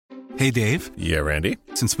Hey, Dave. Yeah, Randy.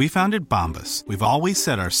 Since we founded Bombas, we've always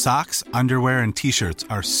said our socks, underwear, and T-shirts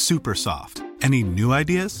are super soft. Any new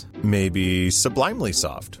ideas? Maybe sublimely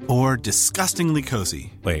soft. Or disgustingly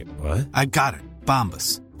cozy. Wait, what? I got it.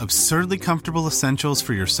 Bombas. Absurdly comfortable essentials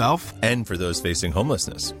for yourself and for those facing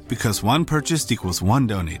homelessness. Because one purchased equals one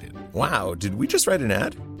donated. Wow, did we just write an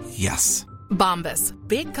ad? Yes. Bombas.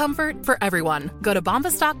 Big comfort for everyone. Go to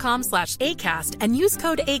bombas.com/ACAST and use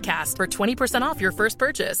code ACAST for 20% off your first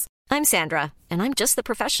purchase. I'm Sandra, and I'm just the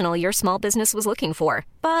professional your small business was looking for.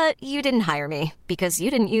 But you didn't hire me because you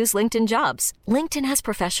didn't use LinkedIn Jobs. LinkedIn has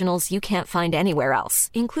professionals you can't find anywhere else,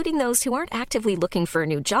 including those who aren't actively looking for a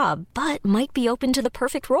new job, but might be open to the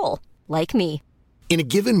perfect role, like me. In a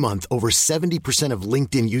given month, over 70% of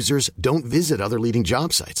LinkedIn users don't visit other leading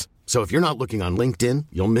job sites. So if you're not looking on LinkedIn,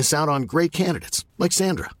 you'll miss out on great candidates like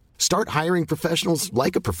Sandra. Start hiring professionals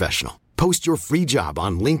like a professional. Post your free job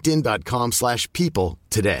on linkedin.com/people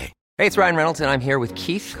today. Hey, it's Ryan Reynolds, and I'm here with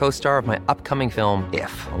Keith, co-star of my upcoming film,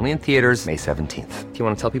 If, only in theaters May 17th. Do you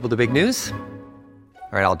want to tell people the big news?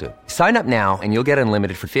 All right, I'll do it. Sign up now and you'll get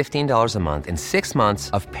unlimited for $15 a month and 6 months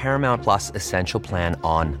of Paramount Plus Essential Plan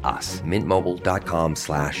on us.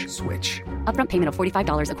 MintMobile.com/switch. Upfront payment of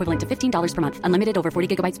 $45 equivalent to $15 per month. Unlimited over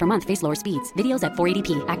 40 gigabytes per month. Face lower speeds. Videos at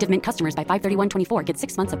 480p. Active Mint customers by 531.24 get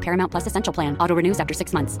 6 months of Paramount Plus Essential Plan. Auto renews after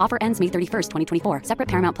 6 months. Offer ends May 31st, 2024. Separate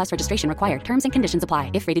Paramount Plus registration required. Terms and conditions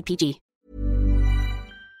apply if rated PG.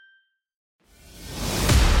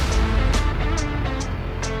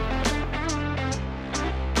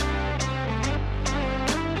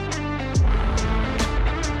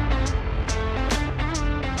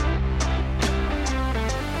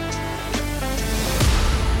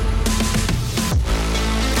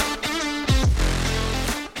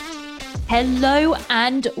 Hello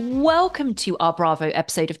and welcome to our Bravo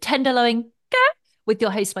episode of Tenderloin with your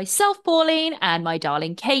host, myself, Pauline, and my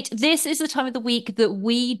darling Kate. This is the time of the week that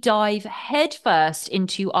we dive headfirst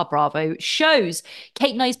into our Bravo shows.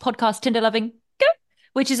 Kate and I's podcast, Tenderloving,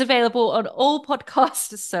 which is available on all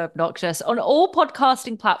podcasts, so obnoxious, on all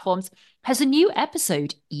podcasting platforms, has a new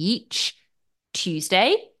episode each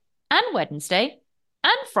Tuesday and Wednesday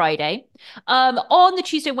and Friday. On the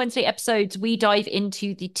Tuesday and Wednesday episodes, we dive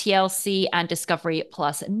into the TLC and Discovery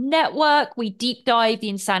Plus network. We deep dive the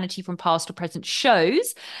insanity from past or present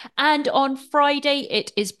shows. And on Friday,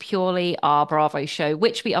 it is purely our Bravo show,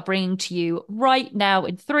 which we are bringing to you right now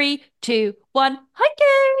in 3, 2, 1. Hi,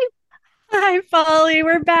 Kate! Hi, Polly.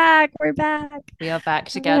 We're back. We're back. We are back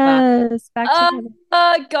together. Yes, back together.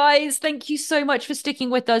 Guys, thank you so much for sticking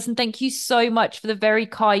with us. And thank you so much for the very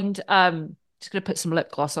kind... just going to put some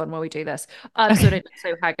lip gloss on while we do this. So I don't look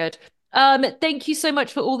so haggard. Thank you so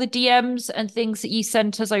much for all the DMs and things that you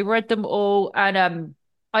sent us. I read them all. And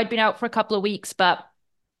I'd been out for a couple of weeks, but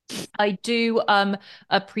I do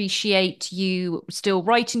appreciate you still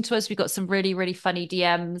writing to us. We got some really, really funny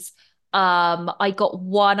DMs. I got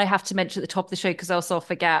one I have to mention at the top of the show because else I'll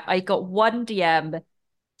forget. I got one DM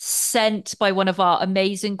sent by one of our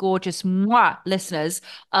amazing, gorgeous listeners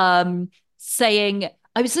saying...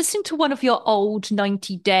 I was listening to one of your old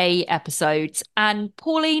 90-day episodes, and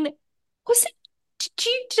Pauline, did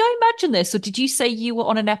I imagine this, or did you say you were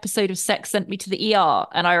on an episode of Sex Sent Me to the ER?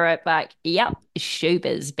 And I wrote back, yep,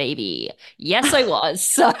 showbiz, baby. Yes, I was.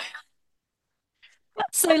 So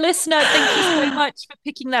listener, thank you so much for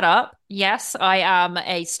picking that up. Yes, I am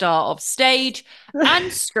a star of stage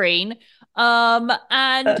and screen.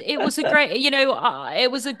 And it was a great,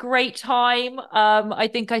 it was a great time. I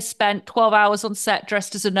think I spent 12 hours on set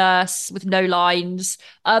dressed as a nurse with no lines.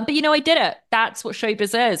 But I did it. That's what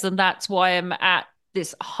showbiz is. And that's why I'm at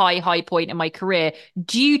this high point in my career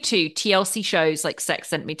due to TLC shows like Sex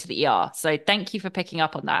Sent Me to the ER. So thank you for picking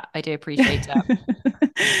up on that. I do appreciate it.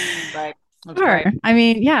 Right. Sure. I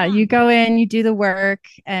mean, yeah, you go in, you do the work.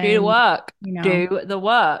 And, do the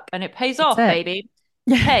work. And it pays off, baby.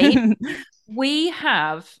 Hey, we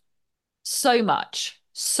have so much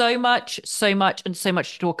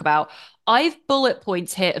to talk about. I've bullet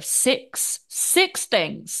points here of six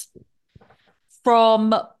things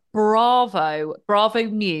from Bravo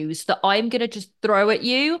News that I'm going to just throw at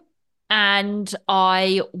you, and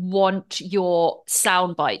I want your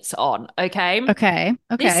sound bites on, okay? Okay.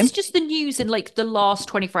 This is just the news in like the last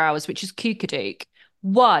 24 hours, which is kookadook.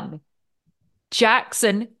 1,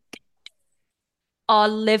 Jackson are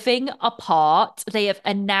living apart. They have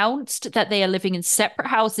announced that they are living in separate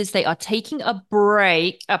houses. They are taking a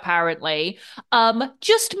break, apparently,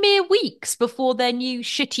 just mere weeks before their new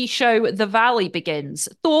shitty show, The Valley, begins.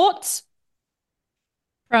 Thoughts?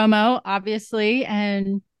 Promo, obviously,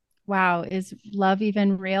 and wow, is love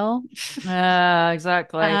even real?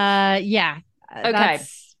 Exactly. Yeah. Okay.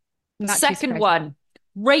 Not too Second surprising. one,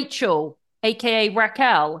 Rachel, aka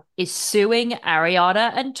Raquel, is suing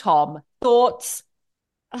Ariana and Tom. Thoughts?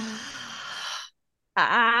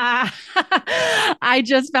 Ah, I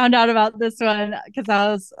just found out about this one because I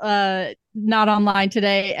was not online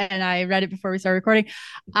today and I read it before we started recording.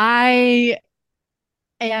 I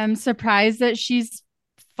am surprised that she's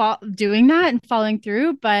doing that and following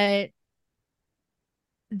through, but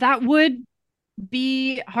that would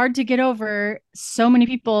be hard to get over. So many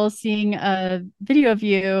people seeing a video of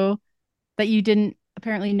you that you didn't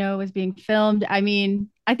apparently know was being filmed. I mean,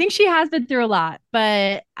 I think she has been through a lot,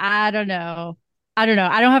 but I don't know. I don't know.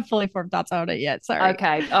 I don't have fully formed thoughts on it yet. Sorry.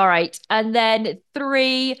 Okay, all right. And then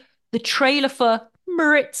three, the trailer for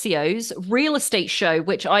Maurizio's real estate show,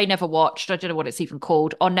 which I never watched. I don't know what it's even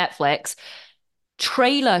called on Netflix.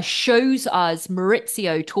 Trailer shows us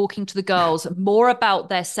Maurizio talking to the girls more about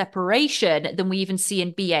their separation than we even see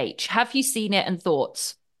in BH. Have you seen it and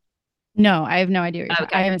thoughts? No, I have no idea what you're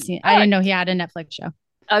talking. I Okay. haven't seen. All I right. didn't know he had a Netflix show.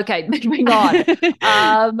 Okay, moving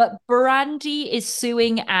on. Brandy is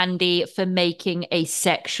suing Andy for making a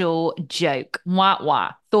sexual joke. Wah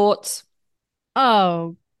wah. Thoughts?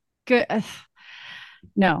 Oh, good.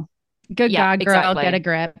 No, good Yeah, God, girl, get a exactly.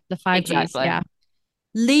 grip. The five G's. Exactly. Yeah,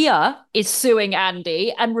 Leah is suing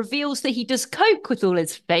Andy and reveals that he does coke with all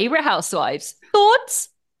his favorite housewives. Thoughts?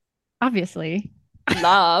 obviously.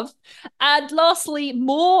 Love. And lastly,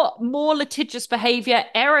 more litigious behavior.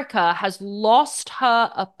 Erica has lost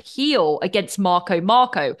her appeal against Marco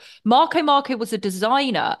Marco. Marco Marco was a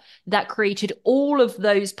designer that created all of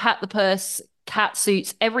those Pat the Purse cat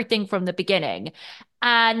suits, everything from the beginning.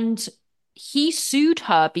 And he sued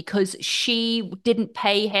her because she didn't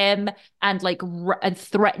pay him and and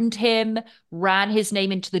threatened him, ran his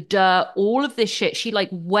name into the dirt, all of this shit. She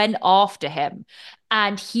went after him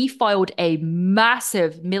and he filed a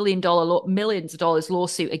massive millions of dollars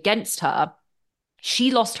lawsuit against her.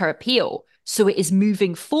 She lost her appeal, so it is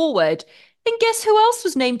moving forward. And guess who else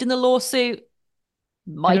was named in the lawsuit?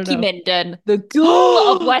 I don't Mikey know. Minden, the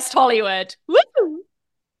ghoul of West Hollywood. Woo!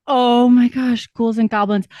 Oh my gosh, ghouls and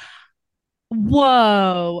goblins.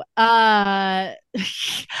 Whoa. I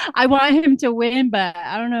want him to win, but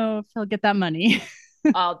I don't know if he'll get that money.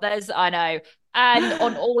 Oh, I know. And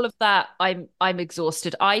on all of that, I'm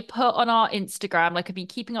exhausted. I put on our Instagram, I've been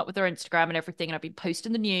keeping up with our Instagram and everything, and I've been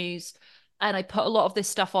posting the news, and I put a lot of this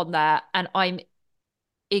stuff on there, and I'm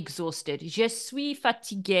exhausted. Je suis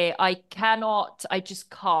fatiguée. I just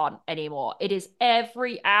can't anymore. It is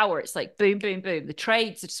every hour. It's like boom, boom, boom. The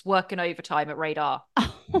trades are just working overtime at Radar.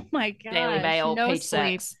 Oh my Daily gosh. Mail, No page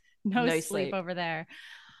sleep. 6. No No sleep sleep. over there.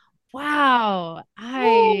 Wow.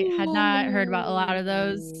 I had not heard about a lot of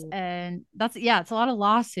those. And it's a lot of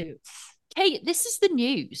lawsuits. Kate, this is the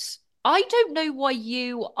news. I don't know why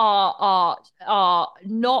you are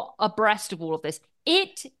not abreast of all of this.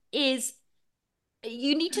 It is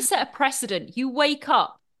you need to set a precedent. You wake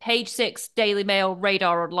up, page 6, Daily Mail,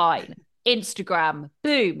 Radar Online, Instagram,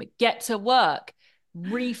 boom, get to work.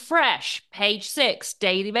 Refresh, page 6,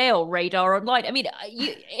 Daily Mail, Radar Online. I mean,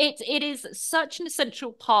 it is such an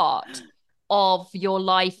essential part of your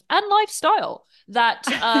life and lifestyle that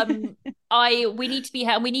we need to be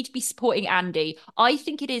here and we need to be supporting Andy. I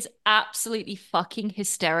think it is absolutely fucking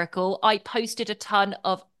hysterical. I posted a ton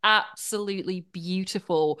of absolutely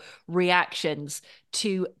beautiful reactions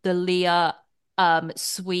to the Leah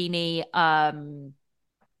Sweeney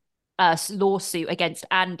lawsuit against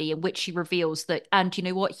Andy, in which she reveals that, and you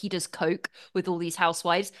know what, he does coke with all these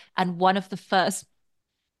housewives, and one of the first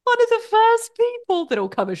people that'll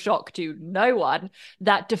come a shock to no one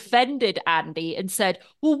that defended Andy and said,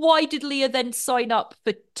 well, why did Leah then sign up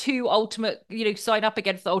for sign up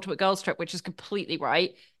again for the Ultimate Girls Trip, which is completely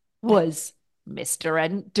right, was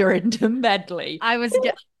Mr. Dorinda Medley. I was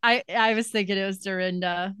thinking it was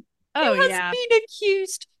Dorinda. Oh who has yeah. been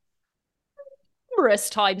accused numerous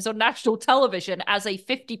times on national television as a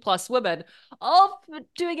 50-plus woman of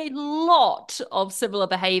doing a lot of similar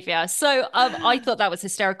behavior. So I thought that was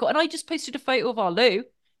hysterical. And I just posted a photo of our Lou,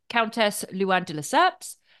 Countess Luann de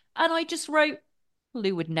Lesseps, and I just wrote,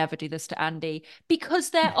 Lou would never do this to Andy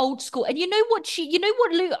because they're old school. And you know what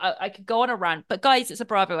Lou, I could go on a rant, but guys, it's a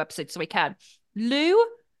Bravo episode, so we can. Lou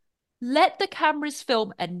let the cameras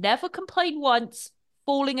film and never complain once,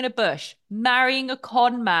 falling in a bush, marrying a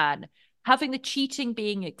con man, having the cheating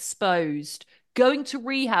being exposed, going to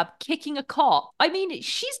rehab, kicking a cop. I mean,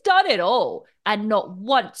 she's done it all. And not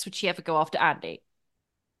once would she ever go after Andy.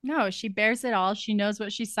 No, she bears it all. She knows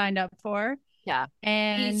what she signed up for. Yeah.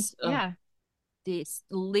 And This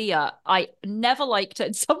Leah, I never liked it.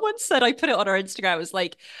 And someone said, I put it on our Instagram, I was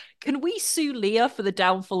like, can we sue Leah for the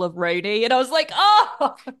downfall of Roni? And I was like,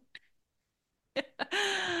 oh,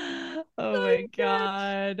 Oh my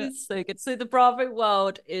God. It's so good. So the Bravo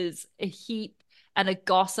world is a heap and a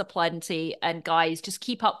gossip plenty. And guys, just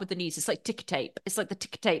keep up with the news. It's like ticker tape. It's like the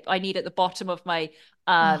ticker tape I need at the bottom of my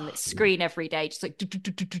screen every day. Just like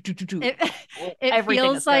It,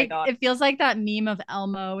 everything that's going on. It feels like that meme of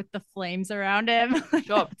Elmo with the flames around him.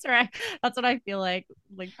 Sure. That's right. That's what I feel like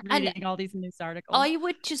reading all these news articles. I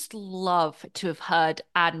would just love to have heard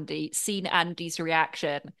seen Andy's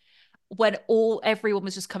reaction when everyone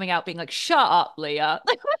was just coming out being like, "Shut up, Leah."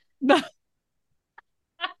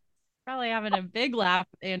 Probably having a big laugh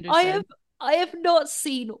with Anderson. I have not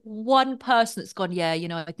seen one person that's gone, yeah,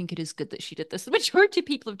 I think it is good that she did this. The majority of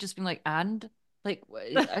people have just been like, and? Like,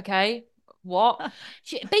 okay, what?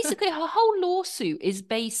 Basically, her whole lawsuit is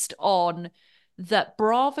based on that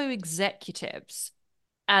Bravo executives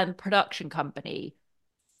and production company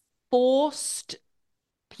forced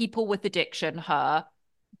people with addiction,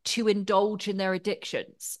 to indulge in their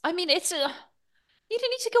addictions. I mean, you didn't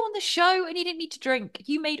need to go on the show and you didn't need to drink.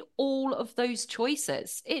 You made all of those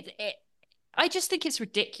choices. I just think it's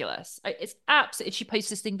ridiculous. It's absolutely. She posts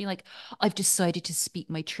this thing being like, "I've decided to speak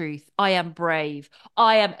my truth. I am brave.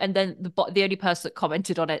 I am." And then the only person that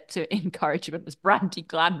commented on it to encouragement was Brandy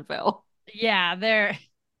Glanville. Yeah, they're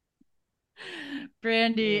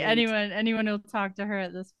Brandy. Anyone who'll talk to her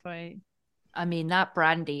at this point. I mean, that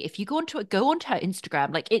Brandy, if you go onto her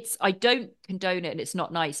Instagram, like I don't condone it and it's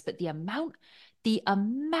not nice, but the amount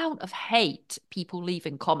of hate people leave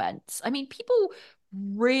in comments. I mean, people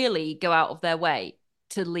really go out of their way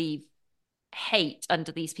to leave hate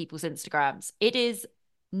under these people's Instagrams. It is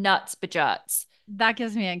nuts bajuts. That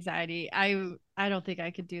gives me anxiety. I don't think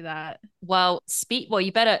I could do that. Well,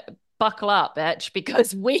 you better buckle up, bitch,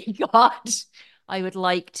 because I would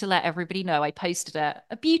like to let everybody know I posted a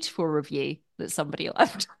beautiful review that somebody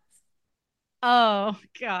left. Oh,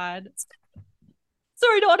 God.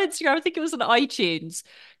 Sorry, not on Instagram. I think it was on iTunes.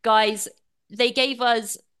 Guys, they gave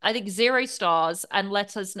us, I think, 0 stars and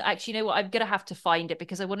let us... Actually, you know what? I'm going to have to find it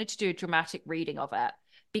because I wanted to do a dramatic reading of it.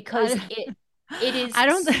 Because it is... I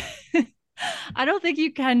don't think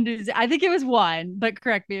you can do... I think it was 1, but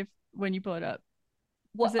correct me when you pull it up.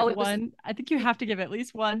 Was it 1? I think you have to give at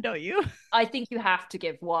least 1, don't you? I think you have to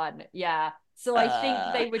give 1. Yeah. So I think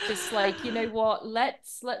they were just like, you know what?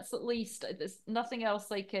 Let's at least, there's nothing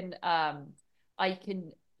else I can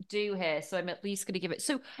do here. So I'm at least going to give it.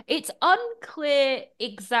 So it's unclear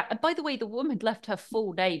exact. And by the way, the woman left her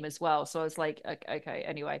full name as well. So I was like, okay,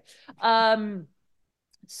 anyway.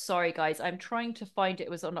 Sorry guys, I'm trying to find it.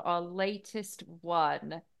 It was on our latest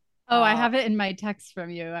one. Oh, I have it in my text from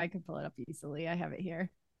you. I can pull it up easily. I have it here.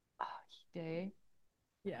 Oh, you do?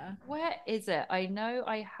 Yeah. Where is it? I know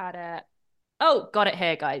I had it. Oh, got it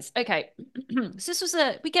here, guys. Okay. So this was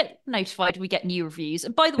we get notified, we get new reviews.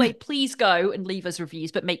 And by the way, please go and leave us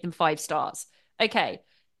reviews, but make them 5 stars. Okay.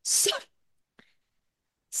 So,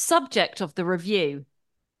 subject of the review,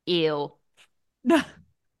 eel.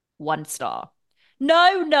 1 star.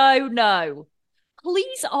 No.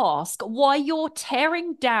 Please ask why you're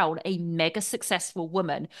tearing down a mega successful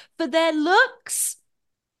woman for their looks.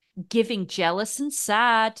 Giving jealous and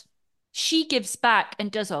sad. She gives back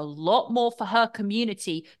and does a lot more for her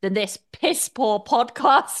community than this piss poor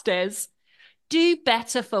podcast is. Do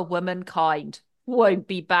better for womankind. Won't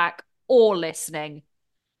be back or listening.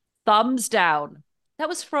 Thumbs down. That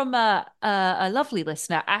was from a lovely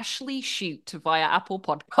listener, Ashley Shoot, via Apple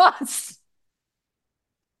Podcasts.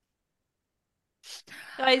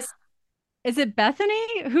 Guys, is it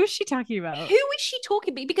Bethany? Who's she talking about? Who is she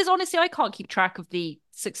talking about? Because honestly, I can't keep track of the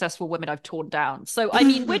successful women I've torn down. So, I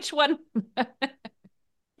mean, which one?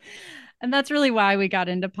 And that's really why we got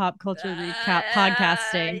into pop culture recap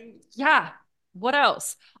podcasting. Yeah. What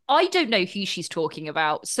else? I don't know who she's talking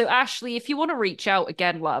about. So, Ashley, if you want to reach out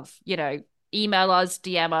again, love, email us,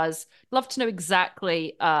 DM us. Love to know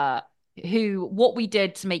exactly what we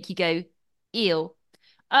did to make you go, eel.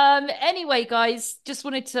 Anyway, guys, just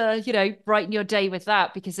wanted to, brighten your day with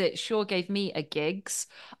that because it sure gave me a gigs.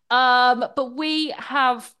 But we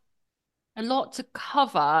have a lot to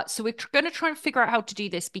cover. So we're going to try and figure out how to do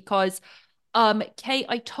this because, Kate,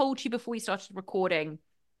 I told you before we started recording,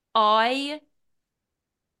 I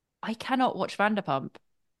cannot watch Vanderpump.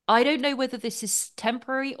 I don't know whether this is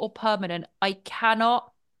temporary or permanent. I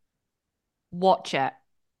cannot watch it.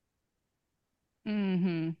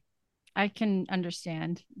 Mm-hmm. I can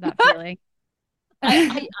understand that feeling.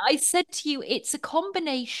 I said to you, it's a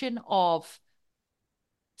combination of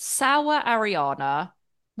sour Ariana,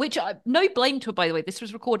 which no blame to her, by the way. This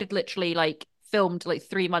was recorded literally filmed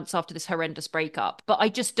 3 months after this horrendous breakup, but I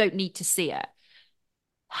just don't need to see it.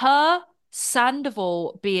 Her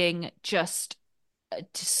Sandoval being just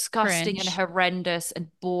disgusting and Cringe. horrendous and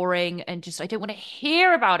boring and just I don't want to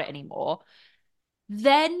hear about it anymore.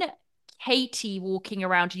 Then Katie walking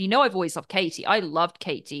around, and you know I've always loved Katie. I loved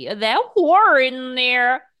Katie. And they're horror in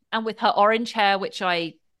there. And with her orange hair, which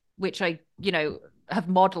I, have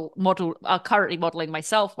are currently modeling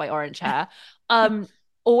myself, my orange hair. Um,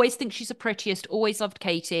 always think she's the prettiest, always loved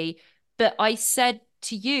Katie. But I said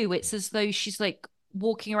to you, it's as though she's like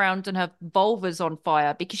walking around and her vulva's on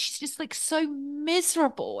fire because she's just like so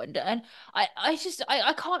miserable. And I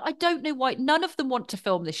can't, I don't know why none of them want to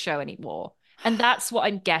film this show anymore. And that's what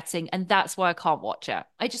I'm getting. And that's why I can't watch it.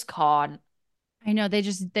 I just can't. I know they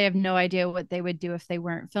have no idea what they would do if they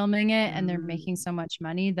weren't filming it, and they're making Mm. so much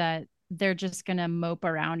money that they're just gonna mope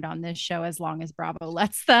around on this show as long as Bravo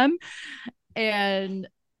lets them. And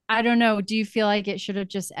I don't know, do you feel like it should have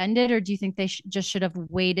just ended, or do you think they just should have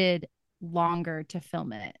waited longer to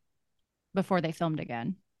film it before they filmed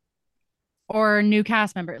again? Or new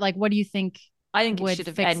cast member? Like, what do you think I think it would should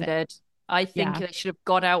have fix it? ended. I think Yeah. they should have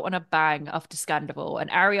gone out on a bang after Scandal. And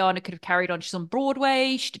Ariana could have carried on. She's on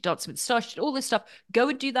Broadway. She did Dancing with the Stars. She did all this stuff. Go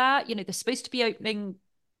and do that. They're supposed to be opening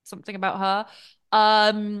something about her.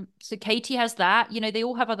 So Katie has that. They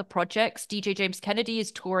all have other projects. DJ James Kennedy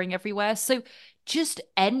is touring everywhere. So just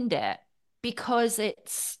end it because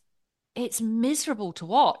it's miserable to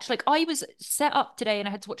watch. Like I was set up today and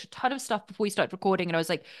I had to watch a ton of stuff before we started recording, and I was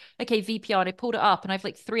like, okay, VPR, and I pulled it up and I've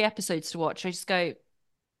like 3 episodes to watch. I just go,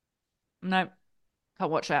 no,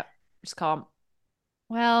 can't watch it. Just can't.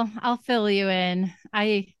 Well, I'll fill you in.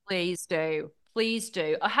 Please do. Please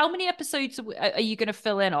do. How many episodes are you going to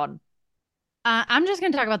fill in on? I'm just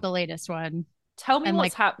gonna talk about the latest one Tell me and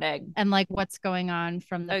what's happening. what's going on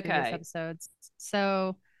from the previous Okay. episodes.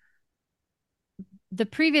 So the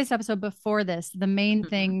previous episode before this, the main Mm-hmm.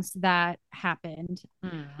 things that happened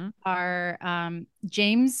Mm-hmm. are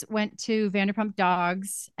James went to Vanderpump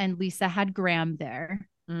Dogs and Lisa had Graham there.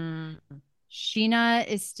 Mm-hmm. Sheena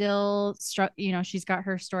is still she's got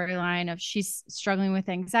her storyline of she's struggling with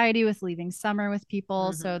anxiety with leaving summer with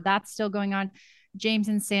people. So Mm-hmm. that's still going on. James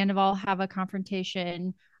and Sandoval have a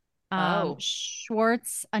confrontation. Oh.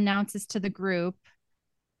 Schwartz announces to the group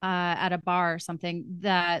at a bar or something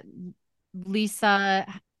that Lisa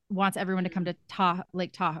wants everyone to come to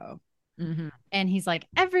Lake Tahoe. Mm-hmm. And he's like,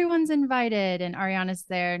 everyone's invited. And Ariana's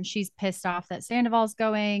there and she's pissed off that Sandoval's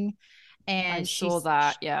going. I And saw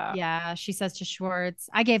that. Yeah. yeah, she says to Schwartz,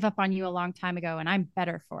 I gave up on you a long time ago and I'm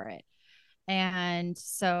better for it. And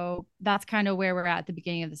so that's kind of where we're at the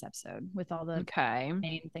beginning of this episode with all the Okay.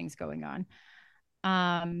 main things going on.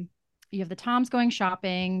 You have the Toms going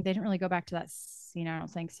shopping. They didn't really go back to that scene, I don't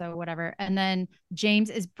think so, whatever. And then James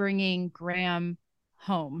is bringing Graham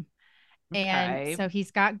home. And Okay. so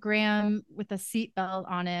he's got Graham with a seatbelt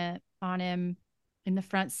on him in the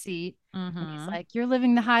front seat. And he's Mm-hmm. like, you're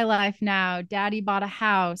living the high life now. Daddy bought a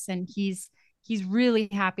house. And he's really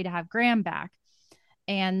happy to have Graham back.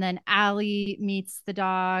 And then Allie meets the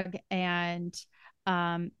dog, and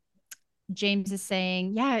James is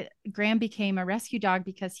saying, yeah, Graham became a rescue dog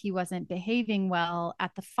because he wasn't behaving well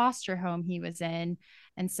at the foster home he was in.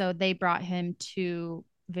 And so they brought him to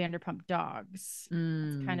Vanderpump Dogs.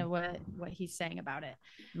 That's kind of what he's saying about it.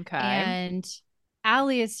 Okay. And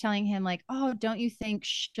Allie is telling him, like, oh, don't you think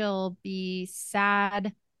she'll be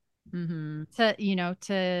sad Mm-hmm.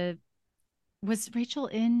 to was Rachel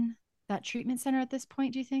in that treatment center at this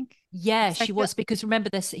point, do you think? Yeah, I she feel was because remember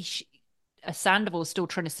this. Sandoval was still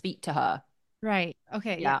trying to speak to her. right.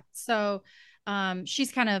 Okay. Yeah. Yeah. So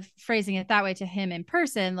she's kind of phrasing it that way to him in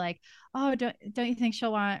person, like, oh, don't you think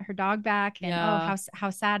she'll want her dog back? And oh, Yeah. how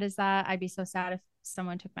sad is that? I'd be so sad if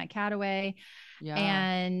someone took my cat away. Yeah.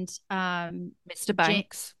 And Mr.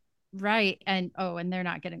 Banks. right. And oh, and they're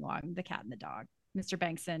not getting along, the cat and the dog, Mr.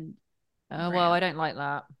 Banks and Oh, well, Graham. I don't like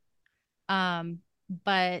that.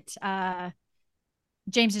 But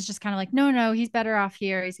James is just kind of like, no, he's better off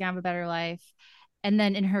here. He's gonna have a better life. And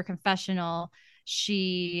then in her confessional,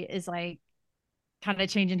 she is like kind of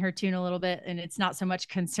changing her tune a little bit. And it's not so much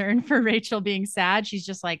concern for Rachel being sad. She's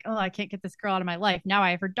just like, oh, I can't get this girl out of my life. Now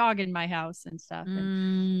I have her dog in my house and stuff.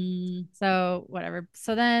 And so whatever.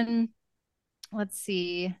 So then let's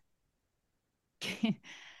see.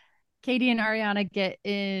 Katie and Ariana get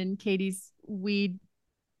in Katie's weed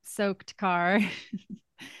soaked car.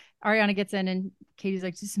 Ariana gets in and Katie's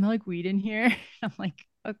like, does it smell like weed in here? I'm like,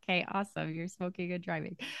 okay, awesome. You're smoking and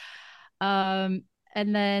driving.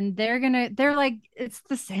 And then they're like, it's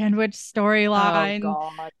the sandwich Oh, storyline.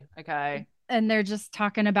 God. Okay. And they're just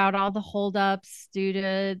talking about all the holdups due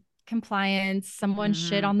to compliance. Someone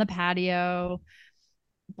shit Mm-hmm. on the patio,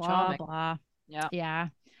 blah, Charming. blah. Yeah. Yeah.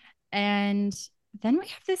 And then we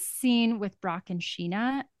have this scene with Brock and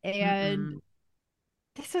Sheena, and Mm-mm.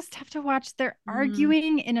 this is tough to watch. They're Mm.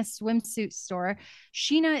 arguing in a swimsuit store.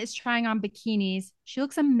 Sheena is trying on bikinis. She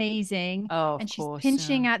looks amazing. Oh, And of she's course.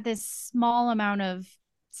 pinching at this small amount of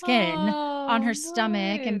skin on Oh, her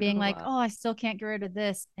stomach and being like, no. oh, I still can't get rid of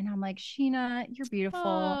this. And I'm like, Sheena, you're beautiful.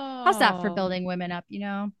 How's that for Oh. building women up?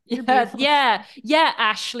 You're Yeah, beautiful. yeah, yeah,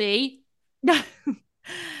 Ashley.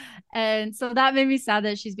 And so that made me sad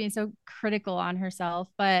that she's being so critical on herself.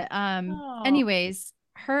 But Oh. anyways,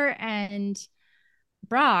 her and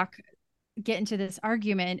Brock get into this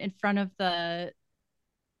argument in front of the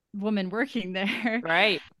woman working there.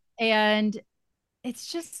 Right. And it's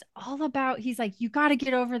just all about, he's like, you got to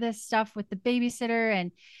get over this stuff with the babysitter.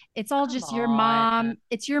 And it's all Come just your on. mom.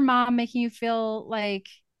 It's your mom making you feel like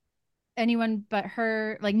anyone but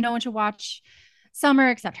her, like no one should watch Summer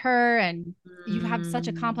except her. And you have such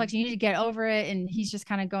a complex, Mm. you need to get over it. And he's just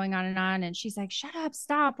kind of going on and on. And she's like, shut up,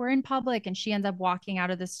 stop. We're in public. And she ends up walking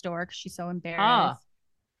out of the store because she's so Huh. embarrassed.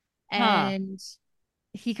 Huh. And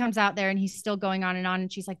he comes out there and he's still going on and on.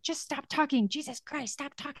 And she's like, just stop talking. Jesus Christ,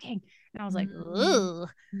 stop talking. And I was like, Mm. ugh.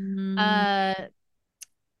 Mm. Uh,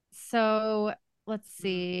 so let's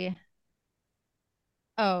see.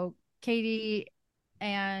 Oh, Katie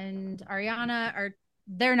and Ariana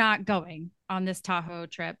they're not going on this Tahoe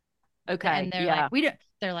trip. Okay. And Yeah.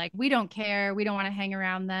 they're like, we don't care. We don't want to hang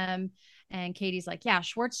around them. And Katie's like, yeah,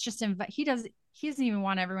 Schwartz just he doesn't even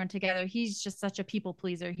want everyone together. He's just such a people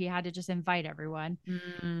pleaser. He had to just invite everyone.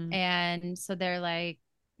 Mm. And so they're like,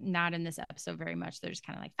 not in this episode very much. They're just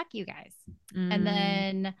kind of like, fuck you guys. And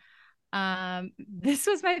Mm. then this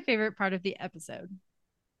was my favorite part of the episode.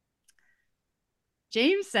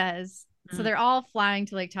 James says, so Mm. they're all flying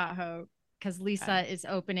to Lake Tahoe because Okay. Lisa is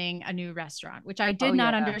opening a new restaurant, which I Oh, did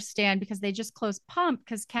not yeah. understand because they just closed Pump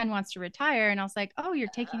because Ken wants to retire. And I was like, oh, you're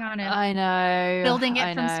taking on a I know. building it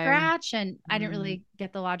I from know. scratch. And I didn't Mm. really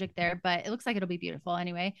get the logic there, but it looks like it'll be beautiful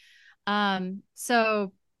anyway.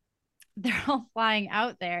 So they're all flying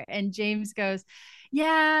out there, and James goes,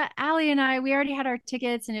 yeah, Allie and we already had our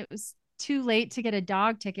tickets, and it was too late to get a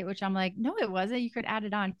dog ticket, which I'm like, no, it wasn't. You could add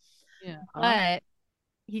it on. Yeah. But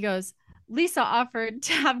he goes, Lisa offered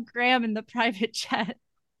to have Graham in the private jet. And then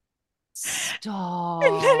Stop.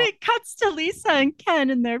 it cuts to Lisa and Ken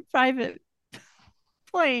in their private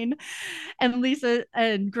plane. And Lisa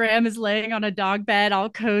and Graham is laying on a dog bed, all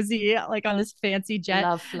cozy, like on this fancy jet.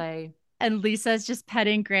 Lovely. And Lisa's just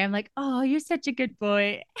petting Graham, like, oh, you're such a good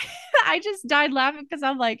boy. I just died laughing because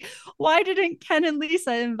I'm like, why didn't Ken and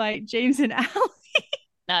Lisa invite James and Allie?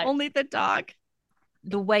 No. Only the dog.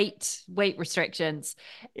 The weight restrictions.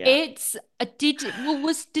 Yeah. It's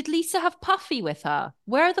did Lisa have Puffy with her?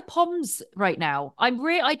 Where are the poms right now? I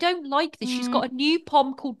don't like this. She's got a new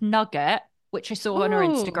pom called Nugget, which I saw on her Ooh.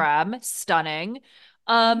 Instagram. Stunning.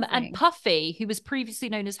 And Amazing. Puffy, who was previously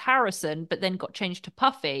known as Harrison, but then got changed to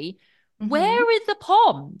Puffy. Mhm. Where are the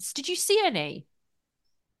poms? Did you see any?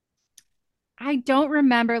 I don't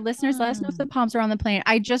remember. Listeners, let us know if the poms are on the plane.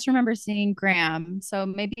 I just remember seeing Graham. So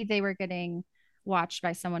maybe they were getting watched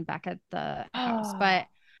by someone back at the house. But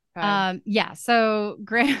Okay. yeah, so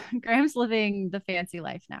Graham's living the fancy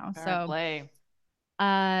life now. Fair So play.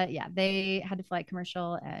 yeah, they had to fly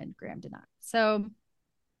commercial and Graham did not. So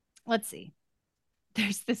let's see.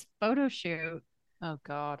 There's this photo shoot Oh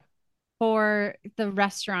God. for the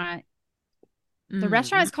restaurant. The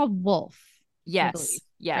restaurant is called Wolf. I Yes. believe,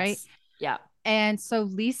 Yes. right? Yeah. And so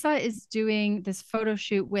Lisa is doing this photo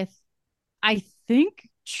shoot with, I think,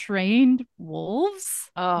 trained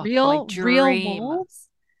wolves. Oh, real dream. wolves.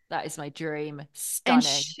 That is my dream. And Stunning.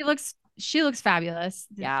 she looks fabulous.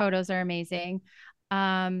 The Yeah. photos are amazing.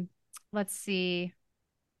 Let's see.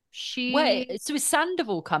 Wait, so is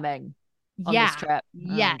Sandoval coming on this Yeah. trip?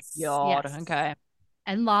 Yes. Oh, God. Yes. Okay.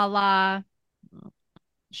 And Lala.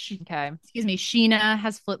 Okay. Excuse me. Sheena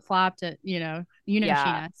has flip flopped. Yeah.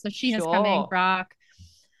 Sheena. So Sheena's coming. Sure. Brock.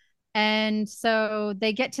 And so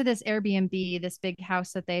they get to this Airbnb, this big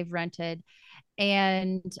house that they've rented,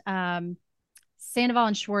 and Sandoval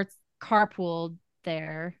and Schwartz carpooled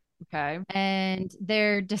there. Okay. And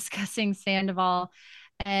they're discussing Sandoval,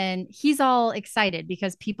 and he's all excited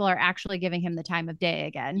because people are actually giving him the time of day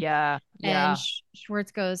again. Yeah. Yeah. And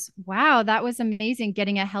Schwartz goes, wow, that was amazing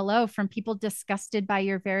getting a hello from people disgusted by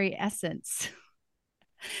your very essence.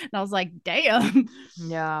 And I was like, damn.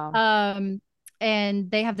 Yeah. And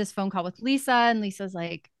they have this phone call with Lisa, and Lisa's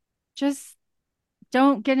like, just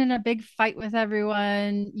don't get in a big fight with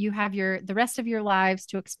everyone. You have the rest of your lives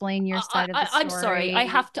to explain your side of the story. I'm sorry. I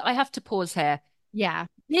have to pause here. Yeah.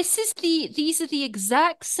 These are the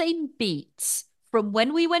exact same beats from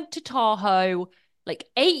when we went to Tahoe like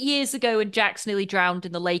 8 years ago when Jax nearly drowned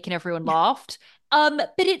in the lake and everyone laughed.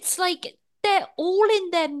 But it's like they're all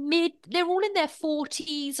in their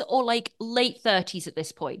 40s or like late 30s at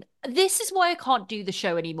this point. This is why I can't do the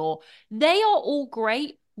show anymore. They are all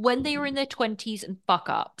great when they are in their 20s and fuck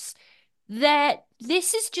ups.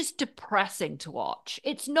 This is just depressing to watch.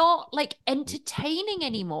 It's not like entertaining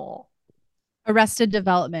anymore. Arrested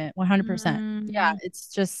Development, 100%. Yeah, Mm. it's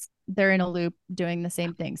just they're in a loop doing the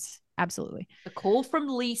same things. Absolutely. A call from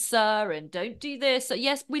Lisa and don't do this.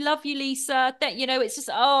 Yes, we love you, Lisa. That it's just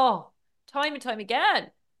time and time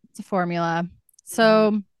again. It's a formula.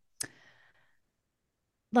 So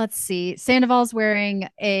let's see. Sandoval's wearing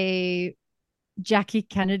a Jackie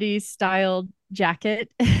Kennedy styled jacket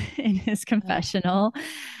in his confessional,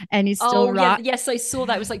 and he's still yes, I saw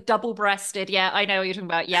that. It was like double breasted. Yeah, I know what you're talking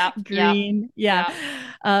about. Yeah, green. Yeah.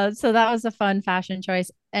 So that was a fun fashion choice,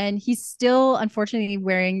 and he's still unfortunately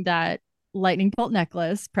wearing that lightning bolt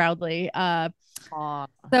necklace proudly.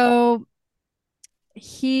 So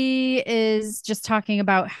he is just talking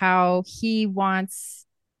about how he wants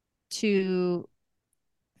to,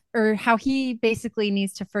 or how he basically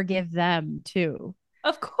needs to forgive them too.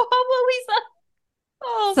 Of course.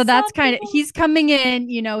 Well, so that's kind of, he's coming in,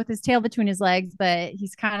 with his tail between his legs, but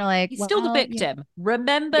he's kind of like, he's still the victim.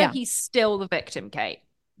 Remember, he's still the victim, Kate.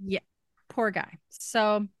 Yeah. Poor guy.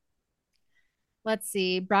 So let's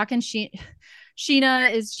see. Brock and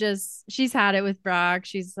Sheena is just, she's had it with Brock.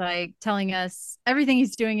 She's like telling us everything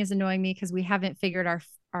he's doing is annoying me because we haven't figured our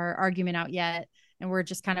argument out yet. And we're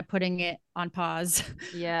just kind of putting it on pause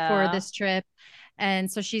for this trip.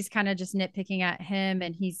 And so she's kind of just nitpicking at him,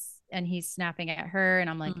 and he's snapping at her. And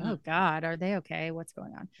I'm like, oh God, are they okay? What's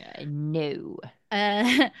going on? No.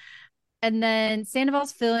 And then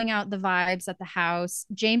Sandoval's filling out the vibes at the house.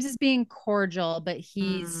 James is being cordial, but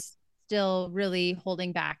he's still really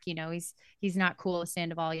holding back. He's not cool with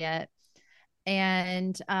Sandoval yet.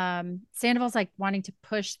 And Sandoval's like wanting to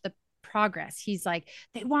push the progress. He's like,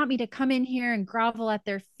 they want me to come in here and grovel at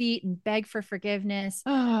their feet and beg for forgiveness.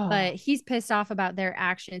 But he's pissed off about their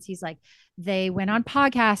actions. He's like, they went on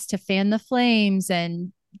podcasts to fan the flames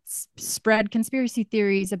and spread conspiracy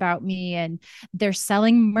theories about me, and they're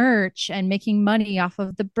selling merch and making money off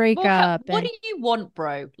of the breakup. What do you want,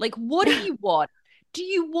 bro? Like, what do you want? Do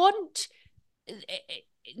you want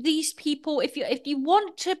these people, if you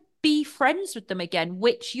want to be friends with them again,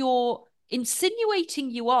 which you're insinuating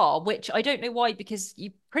you are, which I don't know why, because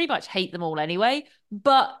you pretty much hate them all anyway,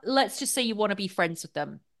 but let's just say you want to be friends with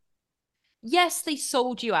them. Yes, they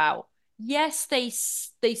sold you out. Yes, they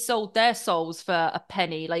sold their souls for a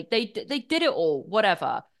penny. Like they did it all,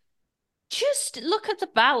 whatever. Just look at the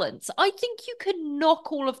balance. I think you can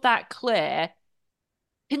knock all of that clear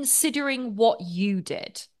considering what you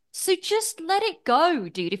did. So just let it go,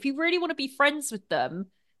 dude. If you really want to be friends with them,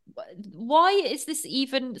 why is this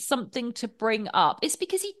even something to bring up? It's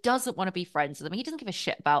because he doesn't want to be friends with them. He doesn't give a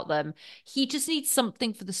shit about them. He just needs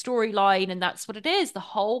something for the storyline, and that's what it is. The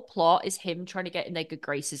whole plot is him trying to get in their good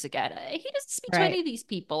graces again. He doesn't speak to any of these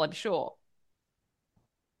people, I'm sure.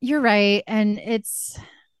 You're right. And it's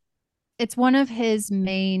one of his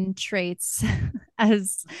main traits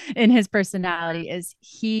as in his personality is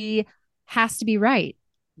he has to be right.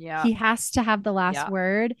 Yeah. He has to have the last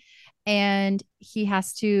word, and he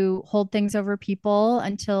has to hold things over people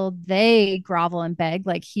until they grovel and beg,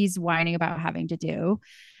 like he's whining about having to do.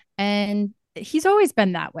 And he's always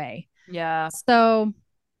been that way. Yeah. So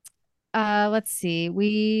let's see.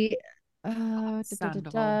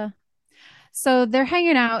 So they're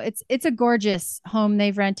hanging out. It's a gorgeous home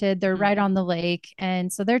they've rented. They're right on the lake.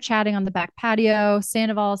 And so they're chatting on the back patio.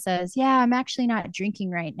 Sandoval says, yeah, I'm actually not drinking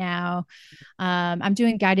right now. I'm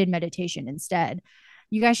doing guided meditation instead.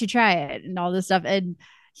 You guys should try it and all this stuff. And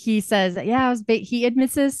he says, yeah, he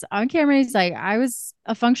admits this on camera. He's like, I was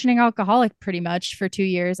a functioning alcoholic pretty much for 2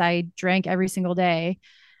 years. I drank every single day.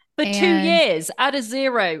 For 2 years, add a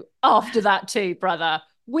 0 after that too, brother.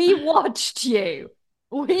 We watched you.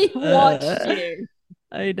 We watched you.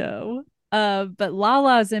 I know. But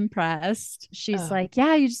Lala's impressed. She's like,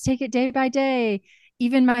 yeah, you just take it day by day.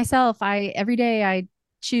 Even myself, every day I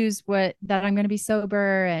choose that I'm going to be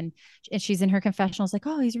sober. And she's in her confessionals like,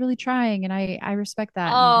 oh, he's really trying. And I respect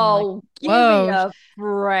that. Oh, like, give me a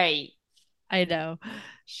break. I know.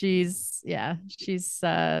 She's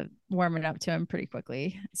warming up to him pretty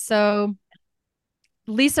quickly. So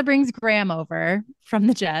Lisa brings Graham over from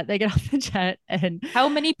the jet. They get off the jet, and how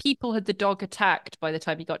many people had the dog attacked by the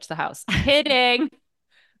time he got to the house? Kidding.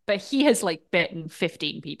 But he has like bitten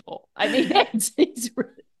 15 people. I mean, it's really...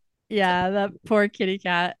 yeah, that poor kitty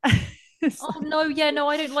cat. Oh no, yeah, no,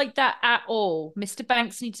 I don't like that at all. Mr.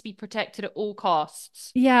 Banks needs to be protected at all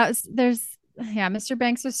costs. Yeah, Mr.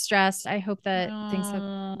 Banks was stressed. I hope that things have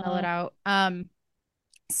mellowed Oh, out.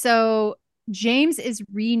 So James is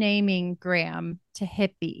renaming Graham to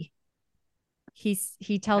Hippie.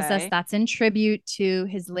 He tells us okay. that's in tribute to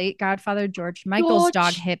his late godfather George Michael's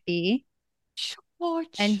dog George, Hippie.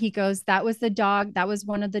 And George. he goes, that was the dog, that was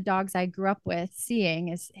one of the dogs I grew up with seeing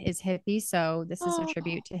is Hippie. So this is a Oh,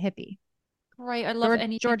 tribute to Hippie. great. I love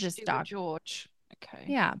anything to George's do with dog. George. Okay.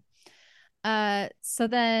 Yeah. So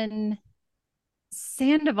then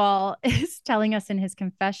Sandoval is telling us in his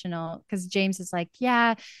confessional, because James is like,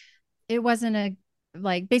 yeah, it wasn't a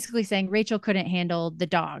like basically saying Rachel couldn't handle the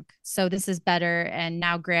dog. So this is better. And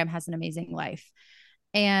now Graham has an amazing life.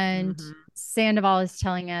 And Mm-hmm. Sandoval is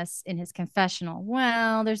telling us in his confessional,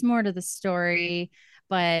 well, there's more to the story,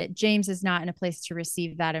 but James is not in a place to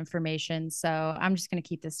receive that information. So I'm just going to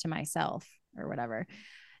keep this to myself or whatever.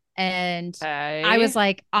 And I was Okay.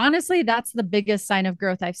 like, honestly, that's the biggest sign of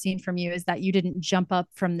growth I've seen from you is that you didn't jump up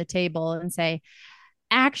from the table and say,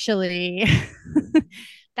 actually,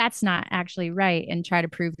 that's not actually right and try to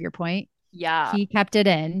prove your point. Yeah. He kept it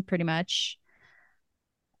in pretty much.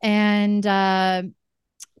 And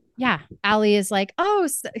yeah, Allie is like, oh,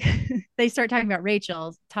 so they start talking about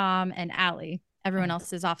Rachel, Tom, and Allie. Everyone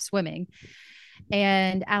else is off swimming.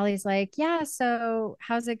 And Allie's like, yeah, so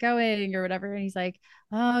how's it going or whatever? And he's like,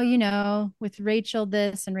 oh, with Rachel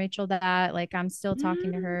this and Rachel that, like I'm still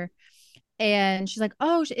talking to Mm. her. And she's like,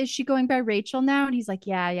 oh, is she going by Rachel now? And he's like,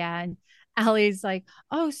 yeah, yeah. And Allie's like,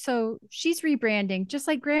 oh, so she's rebranding, just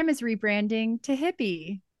like Graham is rebranding to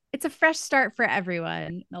Hippie. It's a fresh start for everyone.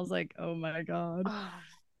 And I was like, oh my God. Oh,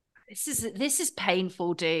 this is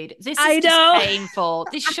painful, dude. This is I just know. painful.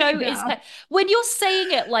 This I show is know. when you're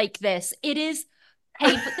saying it like this, it is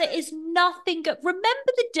painful. There is nothing good. Remember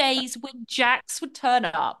the days when Jax would turn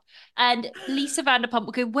up and Lisa Vanderpump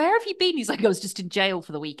would go, "Where have you been?" He's like, "I was just in jail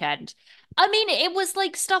for the weekend." I mean, it was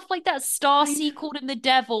like stuff like that. I Stacy know. called him the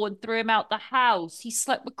devil and threw him out the house. He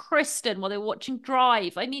slept with Kristen while they were watching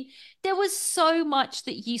Drive. I mean, there was so much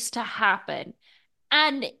that used to happen.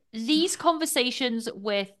 And these conversations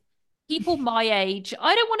with people my age,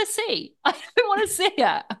 I don't want to see. I don't want to see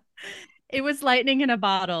it. It was lightning in a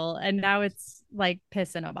bottle, and now it's like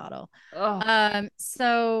piss in a bottle. Oh,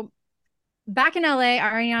 So back in LA,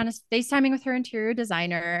 Ariana's FaceTiming with her interior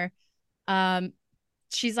designer. Um,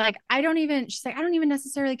 she's like, I don't even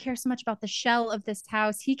necessarily care so much about the shell of this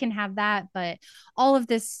house. He can have that, but all of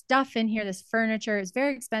this stuff in here, this furniture is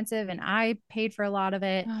very expensive, and I paid for a lot of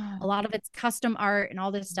it. A lot of it's custom art and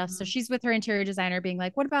all this stuff. So she's with her interior designer being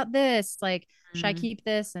like, what about this? Like, should I keep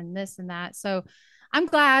this and that? So I'm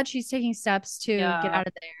glad she's taking steps to get yeah. out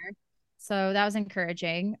of there. So that was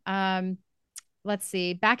encouraging. Let's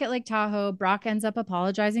see. Back at Lake Tahoe, Brock ends up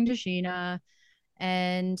apologizing to Sheena,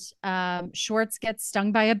 and Schwartz gets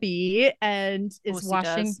stung by a bee and Of is course he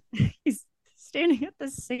washing. does. He's standing at the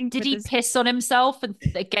sink Did with he his piss on himself and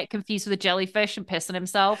get confused with a jellyfish and piss on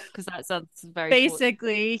himself? Because that sounds very sporty.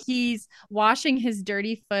 basically he's washing his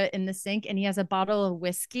dirty foot in the sink, and he has a bottle of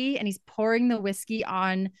whiskey and he's pouring the whiskey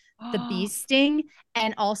on the bee sting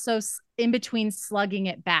and also in between slugging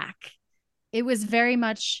it back. It was very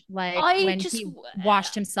much like I when just, he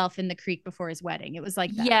washed himself in the creek before his wedding. It was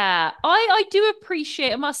like that. yeah, I do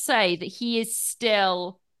appreciate, I must say, that he is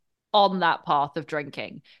still on that path of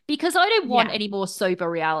drinking because I don't want Yeah. any more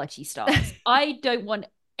sober reality stars. I don't want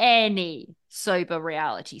any sober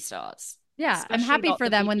reality stars, Yeah, I'm especially happy not for the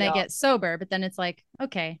them when they VPR. get sober, but then it's like,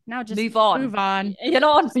 okay, now just Move on. move on. You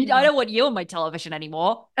know, Just move I on. don't want you on my television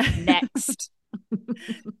anymore. Next.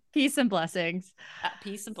 Peace and blessings.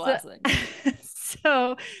 Peace and So, blessings.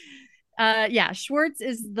 so yeah, Schwartz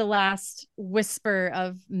is the last whisper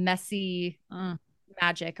of messy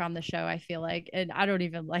magic on the show, I feel like. And I don't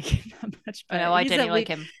even like him that much, I but know, I don't even like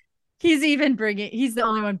him. he's the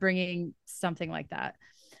only one bringing something like that.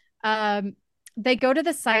 They go to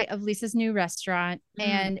the site of Lisa's new restaurant,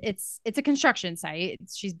 and it's a construction site.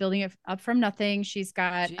 She's building it up from nothing. She's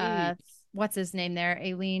got Jeez. what's his name there?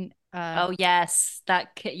 Aileen Oh yes,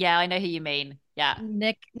 yeah, I know who you mean. Yeah.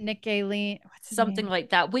 Nick Aileen, what's his Something name?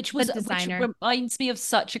 like that, The which designer. reminds me of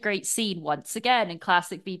such a great scene once again in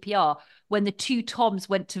classic VPR when the two Toms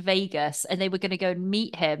went to Vegas and they were going to go and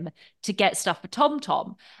meet him to get stuff for Tom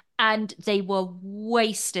Tom. And they were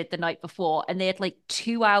wasted the night before and they had like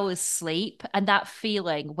 2 hours sleep. And that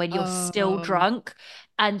feeling when you're still Oh, drunk,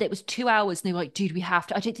 and it was 2 hours, and they were like, dude, we have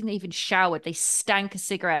to. I don't think they even showered. They stank of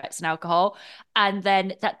cigarettes and alcohol. And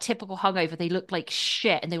then that typical hungover, they looked like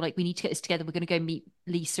shit. And they were like, we need to get this together. We're going to go meet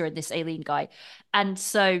Lisa and this Aileen guy. And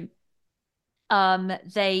so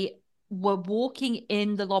they were walking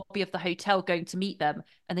in the lobby of the hotel going to meet them,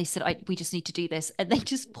 and they said, we just need to do this. And they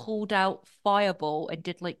just pulled out Fireball and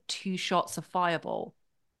did like 2 shots of Fireball.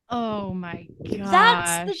 Oh my That's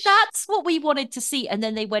gosh. that's what we wanted to see. And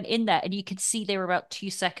then they went in there and you could see they were about 2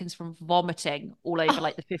 seconds from vomiting all over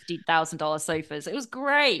like the $15,000 sofas. It was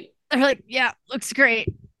great. They're like, yeah, looks great.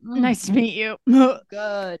 Nice to meet you.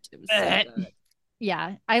 Good. It was so good.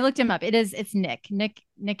 Yeah, I looked him up. It's Nick Allen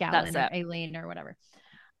or That's it. Aileen or whatever.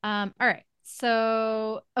 All right.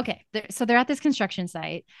 So, okay. They're at this construction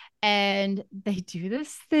site and they do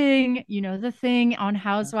this thing, the thing on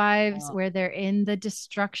Housewives where they're in the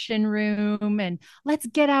destruction room and let's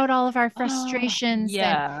get out all of our frustrations.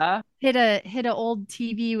 Yeah. And hit a old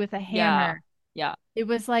TV with a hammer. Yeah. It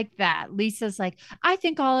was like that. Lisa's like, I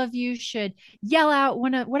think all of you should yell out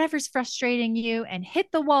whatever's frustrating you and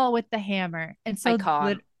hit the wall with the hammer. And so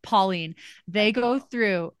Pauline, they go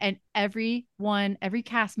through and every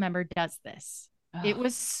cast member does this. It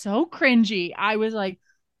was so cringy. I was like,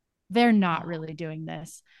 they're not really doing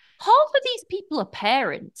this. Half of these people are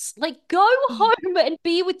parents. Like, go home and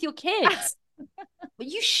be with your kids. But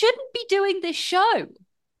you shouldn't be doing this show.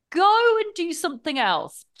 Go and do something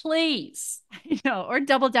else, please. I know, or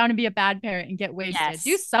double down and be a bad parent and get wasted. Yes,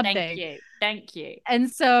 do something. Thank you.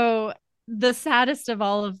 And so the saddest of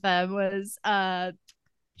all of them was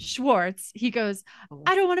Schwartz. He goes,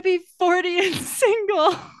 I don't want to be 40 and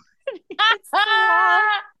single.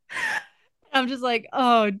 I'm just like,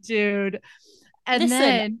 oh, dude. And listen,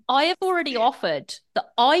 then I have already offered that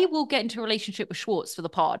I will get into a relationship with Schwartz for the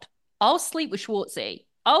pod. I'll sleep with Schwartzy.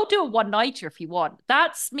 I'll do a one-nighter if you want.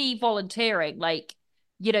 That's me volunteering, like,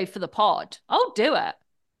 for the pod. I'll do it.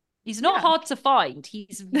 He's not hard to find.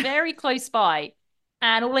 He's very close by.